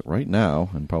theaters right now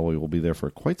and probably will be there for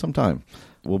quite some time.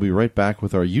 We'll be right back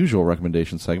with our usual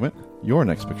recommendation segment, Your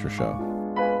Next Picture Show.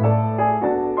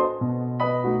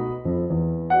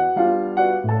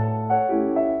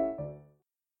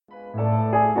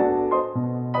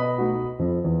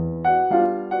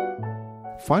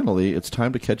 Finally, it's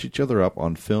time to catch each other up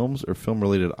on films or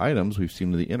film-related items we've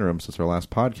seen in the interim since our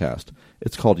last podcast.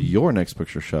 It's called Your Next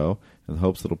Picture Show, in the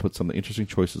hopes that it'll put some interesting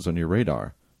choices on your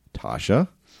radar. Tasha,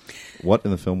 what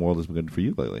in the film world has been good for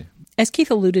you lately? As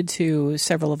Keith alluded to,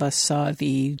 several of us saw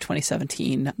the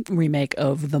 2017 remake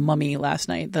of The Mummy last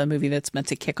night, the movie that's meant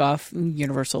to kick off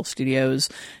Universal Studios'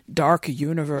 Dark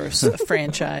Universe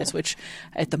franchise, which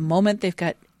at the moment they've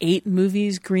got 8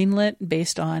 movies greenlit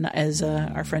based on, as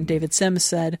our friend David Sims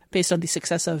said, based on the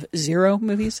success of 0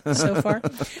 movies so far.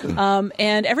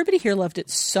 And everybody here loved it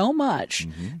so much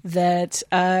that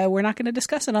we're not going to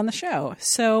discuss it on the show.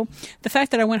 So the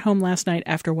fact that I went home last night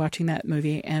after watching that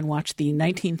movie and watched the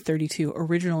 1932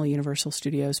 original Universal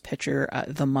Studios picture,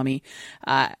 The Mummy,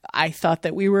 I thought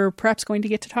that we were perhaps going to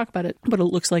get to talk about it, but it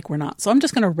looks like we're not. So I'm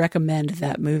just going to recommend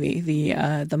that movie,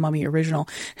 the Mummy original.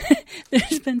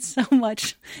 There's been so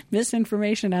much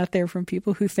misinformation out there from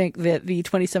people who think that the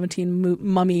 2017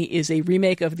 Mummy is a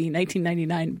remake of the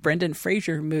 1999 Brendan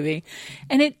Fraser movie.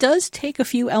 And it does take a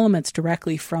few elements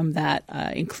directly from that,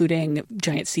 including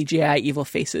giant CGI evil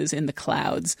faces in the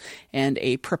clouds and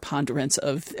a preponderance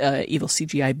of evil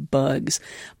CGI bugs.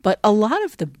 But a lot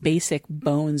of the basic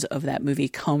bones of that movie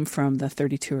come from the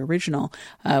 32 original,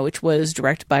 which was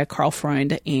directed by Karl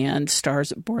Freund and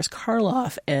stars Boris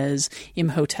Karloff as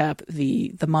Imhotep,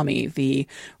 the mummy, the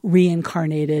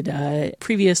reincarnated,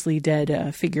 previously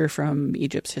dead figure from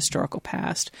Egypt's historical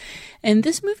past. And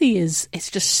this movie it's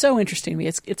just so interesting to me.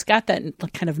 It's got that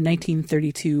kind of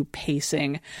 1932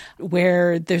 pacing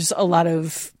where there's a lot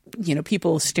of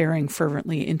people staring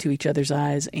fervently into each other's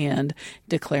eyes and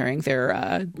declaring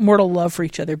their mortal love for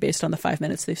each other based on the 5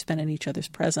 minutes they've spent in each other's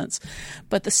presence.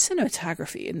 But the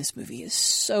cinematography in this movie is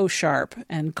so sharp,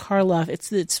 and Karloff,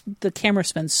 it's the camera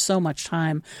spends so much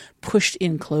time pushed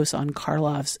in close on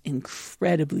Karloff's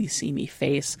incredibly seamy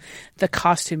face. The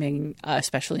costuming,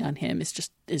 especially on him,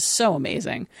 is so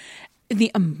amazing.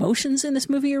 The emotions in this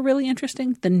movie are really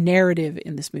interesting. The narrative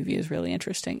in this movie is really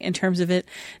interesting in terms of it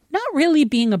not really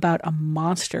being about a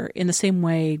monster in the same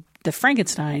way the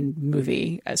Frankenstein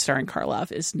movie starring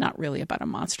Karloff is not really about a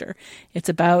monster. It's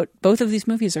about, both of these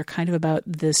movies are kind of about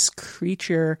this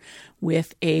creature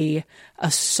with a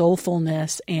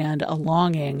soulfulness and a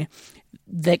longing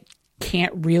that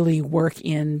can't really work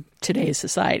in today's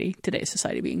society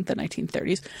being the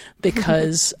 1930s,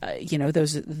 because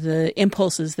the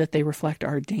impulses that they reflect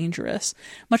are dangerous.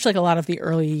 Much like a lot of the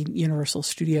early Universal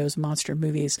Studios monster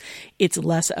movies, it's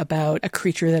less about a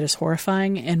creature that is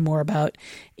horrifying and more about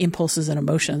impulses and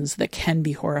emotions that can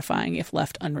be horrifying if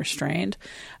left unrestrained.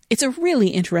 It's a really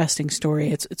interesting story.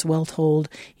 It's well told.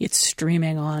 It's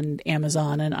streaming on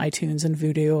Amazon and iTunes and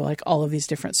Vudu, like all of these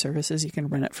different services. You can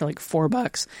rent it for like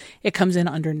 $4. It comes in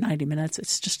under 90 minutes.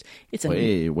 It's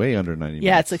way under 90 minutes.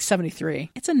 Yeah, it's like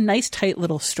 73. It's a nice, tight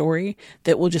little story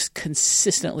that will just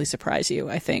consistently surprise you,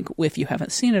 I think, if you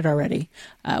haven't seen it already,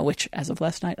 which as of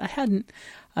last night I hadn't,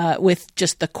 with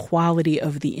just the quality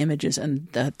of the images and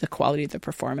the quality of the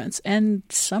performance and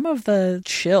some of the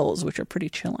chills, which are pretty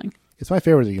chilling. It's my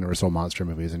favorite of the Universal monster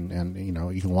movies, and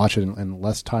you can watch it in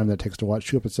less time than it takes to watch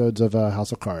 2 episodes of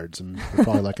House of Cards, and you'll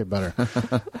probably like it better.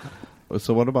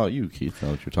 So what about you, Keith,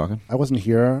 now that you're talking? I wasn't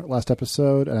here last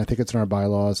episode, and I think it's in our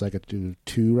bylaws. I get to do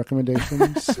 2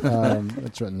 recommendations.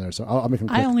 It's written there, so I'll make them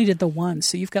quick. I only did the 1,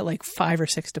 so you've got like 5 or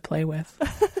 6 to play with.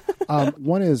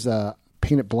 One is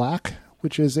Paint It Black,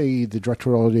 which is the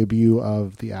directorial debut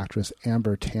of the actress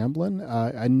Amber Tamblyn.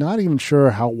 I'm not even sure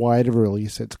how wide of a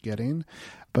release it's getting,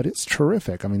 but it's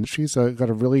terrific. I mean, she's got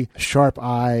a really sharp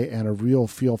eye and a real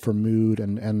feel for mood,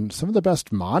 and some of the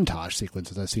best montage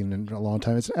sequences I've seen in a long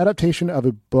time. It's an adaptation of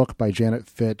a book by Janet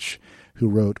Fitch, who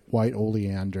wrote White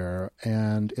Oleander,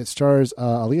 and it stars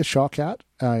Alia Shawkat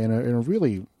in a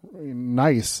really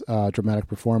nice dramatic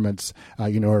performance.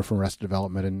 You know her from Arrested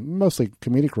Development and mostly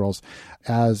comedic roles,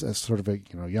 as sort of a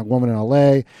young woman in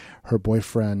LA. Her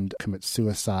boyfriend commits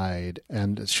suicide,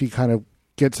 and she kind of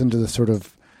gets into this sort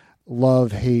of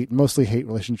mostly hate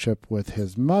relationship with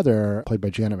his mother, played by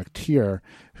Janet McTeer,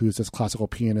 who's this classical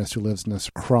pianist who lives in this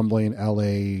crumbling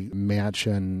LA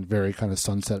mansion, very kind of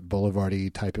Sunset Boulevard-y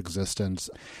type existence.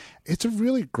 It's a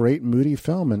really great, moody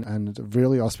film, and a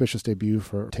really auspicious debut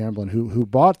for Tamblyn, who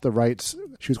bought the rights.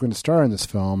 She was going to star in this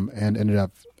film and ended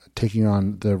up taking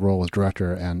on the role as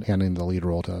director and handing the lead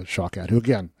role to Shawkat, who,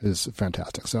 again, is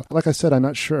fantastic. So, like I said, I'm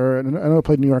not sure. I know it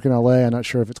played New York and L.A. I'm not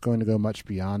sure if it's going to go much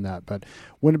beyond that. But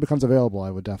when it becomes available, I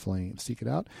would definitely seek it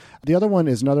out. The other one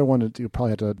is another one that you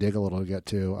probably have to dig a little to get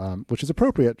to, which is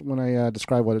appropriate when I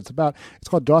describe what it's about. It's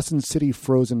called Dawson City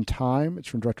Frozen Time. It's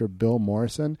from director Bill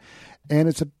Morrison. And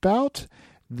it's about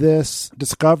this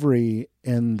discovery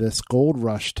in this gold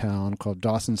rush town called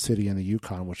Dawson City in the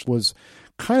Yukon, which was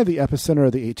kind of the epicenter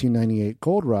of the 1898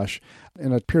 gold rush.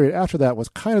 And a period after that was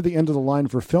kind of the end of the line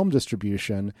for film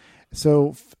distribution.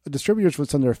 So distributors would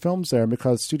send their films there,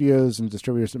 because studios and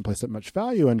distributors didn't place that much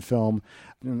value in film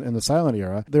in the silent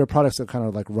era. There were products that kind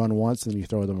of like run once and then you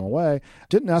throw them away.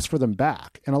 Didn't ask for them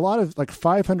back. And a lot of like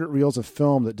 500 reels of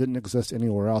film that didn't exist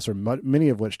anywhere else, or many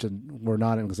of which were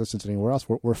not in existence anywhere else,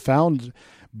 were found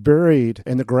buried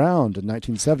in the ground in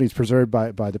 1970s, preserved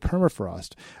by the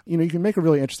permafrost. You can make a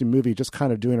really interesting movie just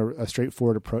kind of doing a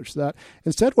straightforward approach to that.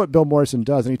 Instead, what Bill Morrison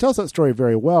does, and he tells that story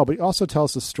very well, but he also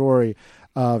tells the story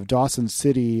of Dawson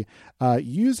City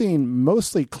using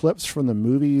mostly clips from the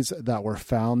movies that were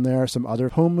found there, some other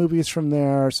home movies from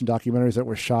there, some documentaries that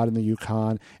were shot in the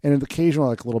Yukon, and an occasional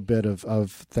like little bit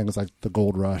of things like the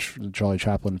Gold Rush, the Charlie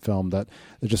Chaplin film, that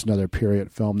is just another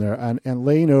period film there, and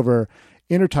laying over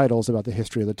intertitles about the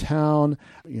history of the town.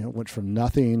 Went from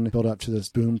nothing, built up to this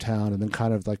boom town, and then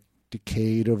kind of like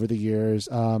decayed over the years.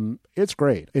 It's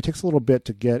great. It takes a little bit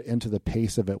to get into the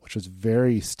pace of it, which was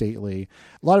very stately.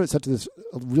 A lot of it's set to this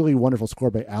really wonderful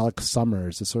score by Alex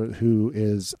Summers, who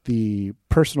is the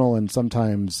personal and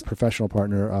sometimes professional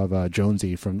partner of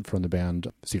Jonesy from the band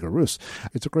Sigur Rós.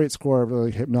 It's a great score, a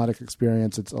really hypnotic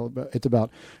experience. It's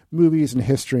about movies and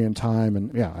history and time,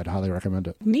 and yeah, I'd highly recommend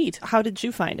it. Neat. How did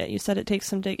you find it? You said it takes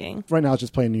some digging. Right now it's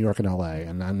just playing New York and LA,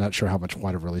 and I'm not sure how much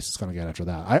wider release it's going to get after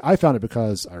that. I found it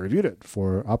because I reviewed reviewed it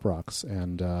for Uproxx,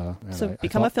 and so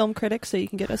become a film critic so you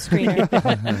can get a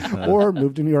screener, or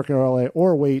move to New York or LA,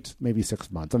 or wait maybe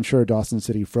 6 months. I'm sure Dawson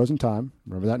City Frozen Time,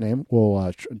 remember that name,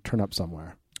 will turn up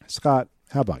somewhere. Scott,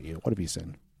 how about you? What have you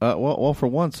seen? Well, for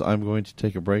once, I'm going to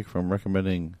take a break from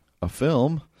recommending a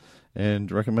film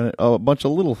and recommend a bunch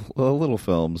of little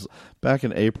films. Back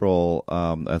in April,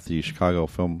 at the Chicago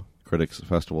Film Critics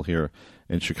Festival here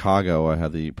in Chicago, I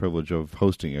had the privilege of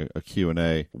hosting a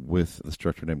Q&A with this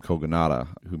director named Kogonada,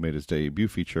 who made his debut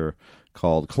feature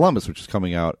called Columbus, which is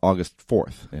coming out August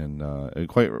 4th, and a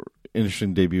quite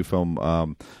interesting debut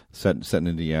film set in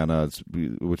Indiana,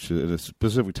 which is a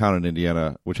specific town in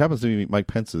Indiana, which happens to be Mike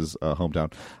Pence's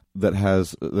hometown, that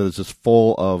is just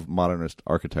full of modernist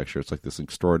architecture. It's like this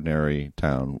extraordinary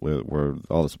town where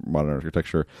all this modern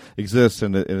architecture exists,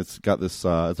 and it's got this.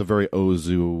 It's a very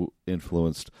Ozu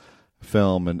influenced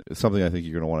film, and it's something I think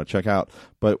you're going to want to check out.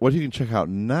 But what you can check out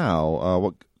now,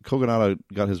 what Kogonada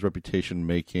got his reputation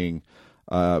making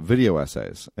video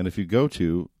essays, and if you go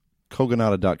to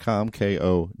Kogonada.com,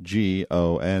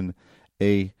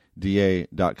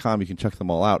 KOGONADA.com, you can check them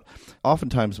all out.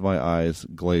 Oftentimes my eyes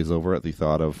glaze over at the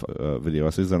thought of video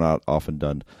essays. They're not often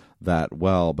done that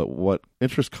well, but what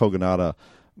interests Kogonada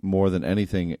more than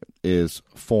anything is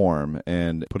form,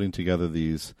 and putting together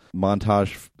these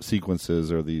montage sequences,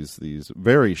 or these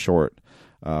very short,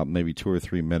 maybe 2 or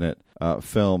 3 minute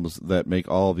films that make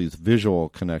all of these visual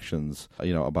connections,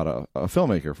 about a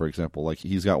filmmaker, for example. Like,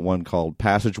 he's got one called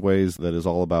Passageways that is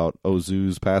all about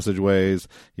Ozu's passageways.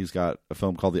 He's got a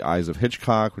film called The Eyes of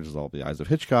Hitchcock, which is all the eyes of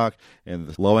Hitchcock, and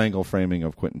the low-angle framing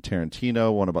of Quentin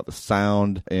Tarantino, one about the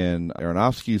sound in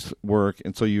Aronofsky's work.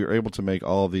 And so you're able to make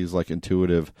all of these like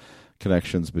intuitive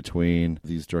connections between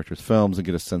these directors' films and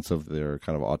get a sense of their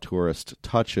kind of auteurist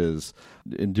touches,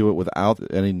 and do it without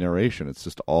any narration. It's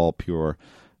just all pure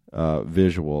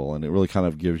visual, and it really kind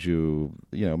of gives you,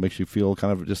 makes you feel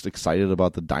kind of just excited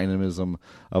about the dynamism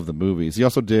of the movies. He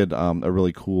also did a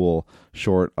really cool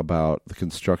short about the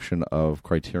construction of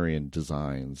Criterion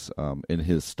designs in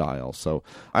his style. So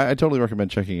I totally recommend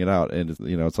checking it out, and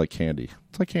it's like candy.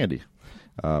 It's like candy.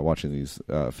 Watching these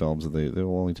films, and they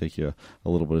will only take you a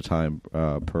little bit of time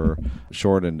per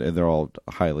short, and they're all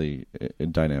highly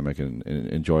dynamic and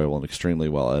enjoyable and extremely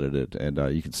well edited, and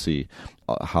you can see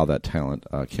how that talent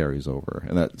carries over,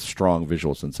 and that strong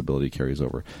visual sensibility carries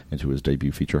over into his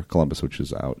debut feature, Columbus, which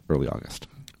is out early August.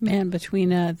 Man, between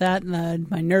that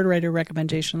and my Nerd Writer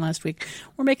recommendation last week,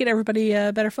 we're making everybody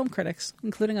better film critics,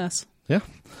 including us. Yeah.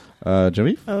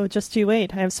 Jimmy? Oh, just you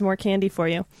wait. I have some more candy for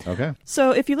you. Okay.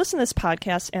 So if you listen to this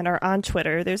podcast and are on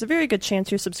Twitter, there's a very good chance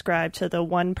you're subscribed to the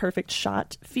One Perfect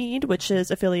Shot feed, which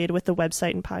is affiliated with the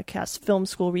website and podcast Film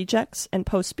School Rejects, and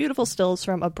posts beautiful stills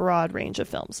from a broad range of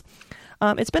films.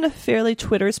 It's been a fairly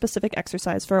Twitter-specific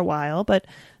exercise for a while, but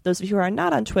those of you who are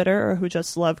not on Twitter or who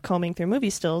just love combing through movie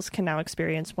stills can now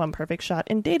experience One Perfect Shot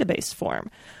in database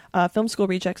form. Film School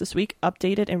Rejects this week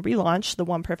updated and relaunched the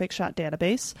One Perfect Shot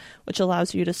database, which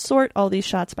allows you to sort all these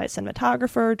shots by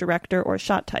cinematographer, director, or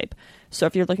shot type. So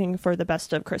if you're looking for the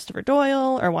best of Christopher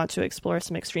Doyle or want to explore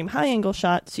some extreme high-angle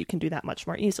shots, you can do that much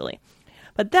more easily.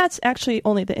 But that's actually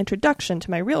only the introduction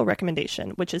to my real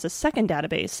recommendation, which is a second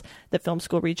database that Film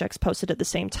School Rejects posted at the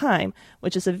same time,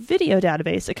 which is a video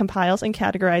database that compiles and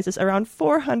categorizes around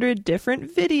 400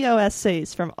 different video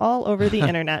essays from all over the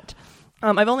internet.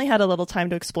 I've only had a little time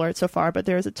to explore it so far, but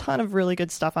there's a ton of really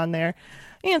good stuff on there,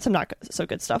 and some not so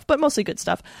good stuff, but mostly good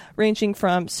stuff, ranging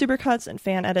from supercuts and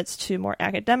fan edits to more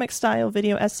academic-style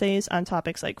video essays on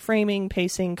topics like framing,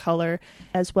 pacing, color,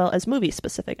 as well as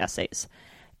movie-specific essays.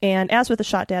 And as with the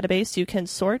shot database, you can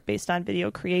sort based on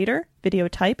video creator, video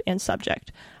type, and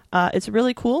subject. It's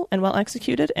really cool and well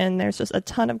executed, and there's just a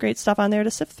ton of great stuff on there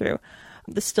to sift through.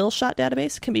 The still shot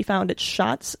database can be found at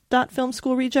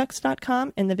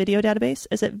shots.filmschoolrejects.com, and the video database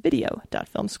is at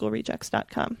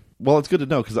video.filmschoolrejects.com. Well, it's good to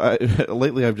know, because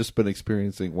lately I've just been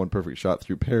experiencing One Perfect Shot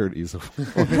through parodies of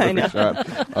One Perfect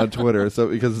Shot on Twitter. So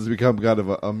because it's become kind of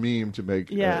a meme to make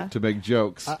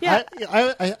jokes.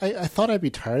 I thought I'd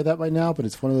be tired of that by now, but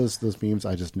it's one of those memes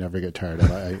I just never get tired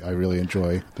of. I really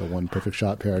enjoy the One Perfect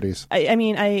Shot parodies. I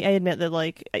mean, I admit that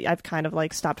I've kind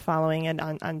of stopped following it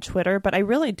on Twitter, but I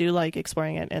really do like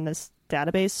exploring it in this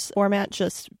database format,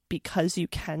 just because you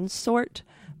can sort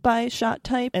by shot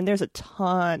type, and there's a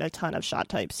ton of shot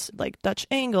types, like Dutch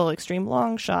angle, extreme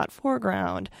long shot,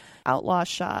 foreground, outlaw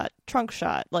shot, trunk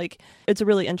shot. It's a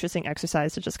really interesting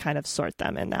exercise to just kind of sort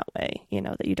them in that way,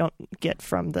 that you don't get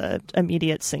from the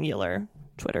immediate singular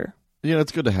Twitter. Yeah,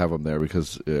 it's good to have them there,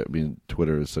 because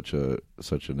Twitter is such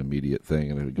an immediate thing,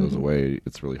 and if it goes away,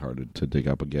 it's really hard to dig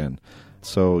up again.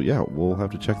 So yeah, we'll have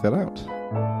to check that out.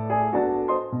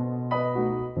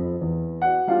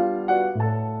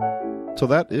 So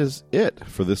that is it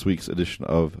for this week's edition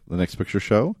of The Next Picture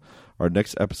Show. Our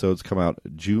next episodes come out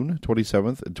June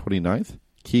 27th and 29th.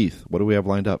 Keith, what do we have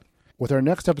lined up? With our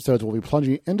next episodes, we'll be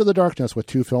plunging into the darkness with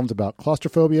 2 films about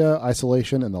claustrophobia,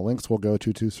 isolation, and the lengths we'll go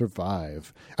to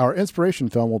survive. Our inspiration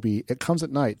film will be It Comes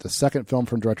at Night, the second film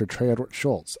from director Trey Edward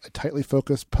Schultz, a tightly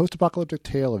focused post-apocalyptic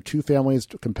tale of 2 families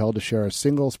compelled to share a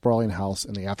single sprawling house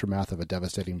in the aftermath of a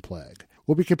devastating plague.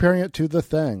 We'll be comparing it to The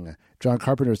Thing, John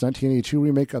Carpenter's 1982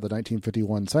 remake of the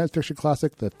 1951 science fiction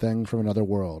classic The Thing from Another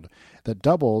World, that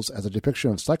doubles as a depiction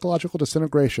of psychological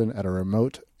disintegration at a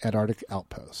remote Antarctic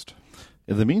outpost.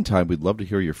 In the meantime, we'd love to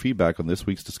hear your feedback on this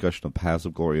week's discussion of Paths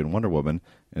of Glory and Wonder Woman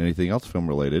and anything else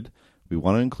film-related. We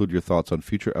want to include your thoughts on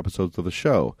future episodes of the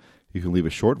show. You can leave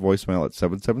a short voicemail at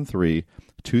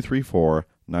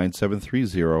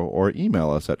 773-234-9730 or email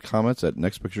us at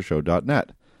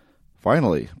comments@nextpictureshow.net.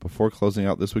 Finally, before closing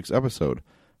out this week's episode,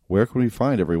 where can we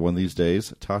find everyone these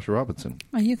days? Tasha Robinson.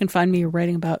 You can find me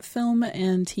writing about film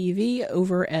and TV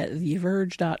over at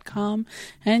TheVerge.com,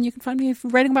 and you can find me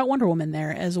writing about Wonder Woman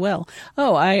there as well.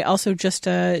 Oh, I also just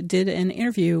did an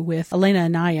interview with Elena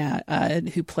Anaya,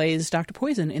 who plays Dr.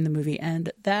 Poison in the movie,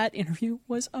 and that interview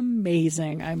was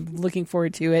amazing. I'm looking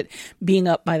forward to it being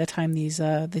up by the time these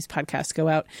podcasts go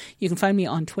out. You can find me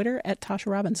on Twitter at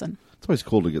Tasha Robinson. It's always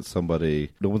cool to get somebody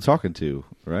no one's talking to,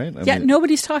 right? I mean,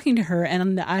 nobody's talking to her,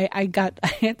 and I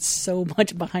had so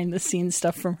much behind the scenes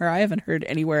stuff from her I haven't heard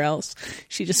anywhere else.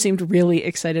 She just seemed really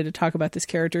excited to talk about this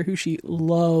character who she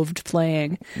loved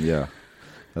playing. Yeah,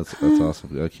 that's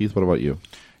awesome. Keith, what about you?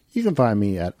 You can find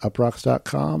me at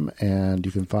uprocks.com, and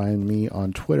you can find me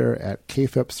on Twitter at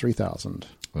kfips3000.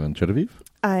 And Genevieve?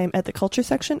 I'm at the culture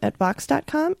section at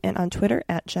vox.com and on Twitter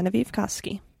at Genevieve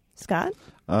Koski. Scott?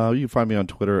 You can find me on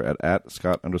Twitter at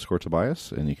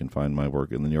Scott_Tobias, and you can find my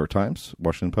work in the New York Times,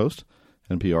 Washington Post,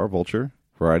 NPR, Vulture,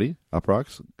 Variety,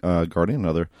 Uprocks, Guardian, and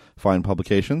other fine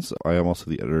publications. I am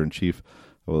also the editor-in-chief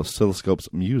of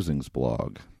Oscilloscope's Musings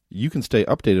blog. You can stay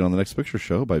updated on the Next Picture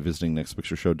Show by visiting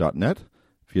nextpictureshow.net,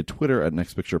 via Twitter at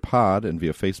nextpicturepod, and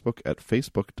via Facebook at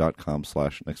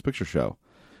facebook.com/nextpictureshow.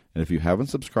 And if you haven't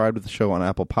subscribed to the show on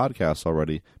Apple Podcasts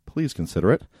already, please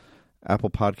consider it.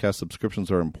 Apple Podcast subscriptions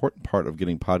are an important part of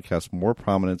getting podcasts more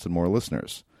prominence and more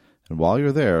listeners. And while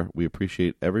you're there, we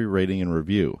appreciate every rating and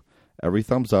review. Every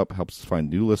thumbs up helps us find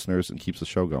new listeners and keeps the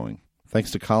show going. Thanks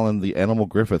to Colin the Animal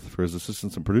Griffith for his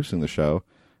assistance in producing the show.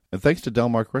 And thanks to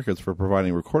Delmark Records for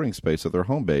providing recording space at their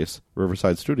home base,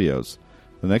 Riverside Studios.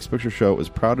 The Next Picture Show is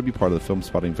proud to be part of the Film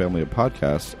Spotting family of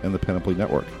podcasts and the Panoply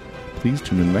Network. Please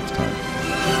tune in next time.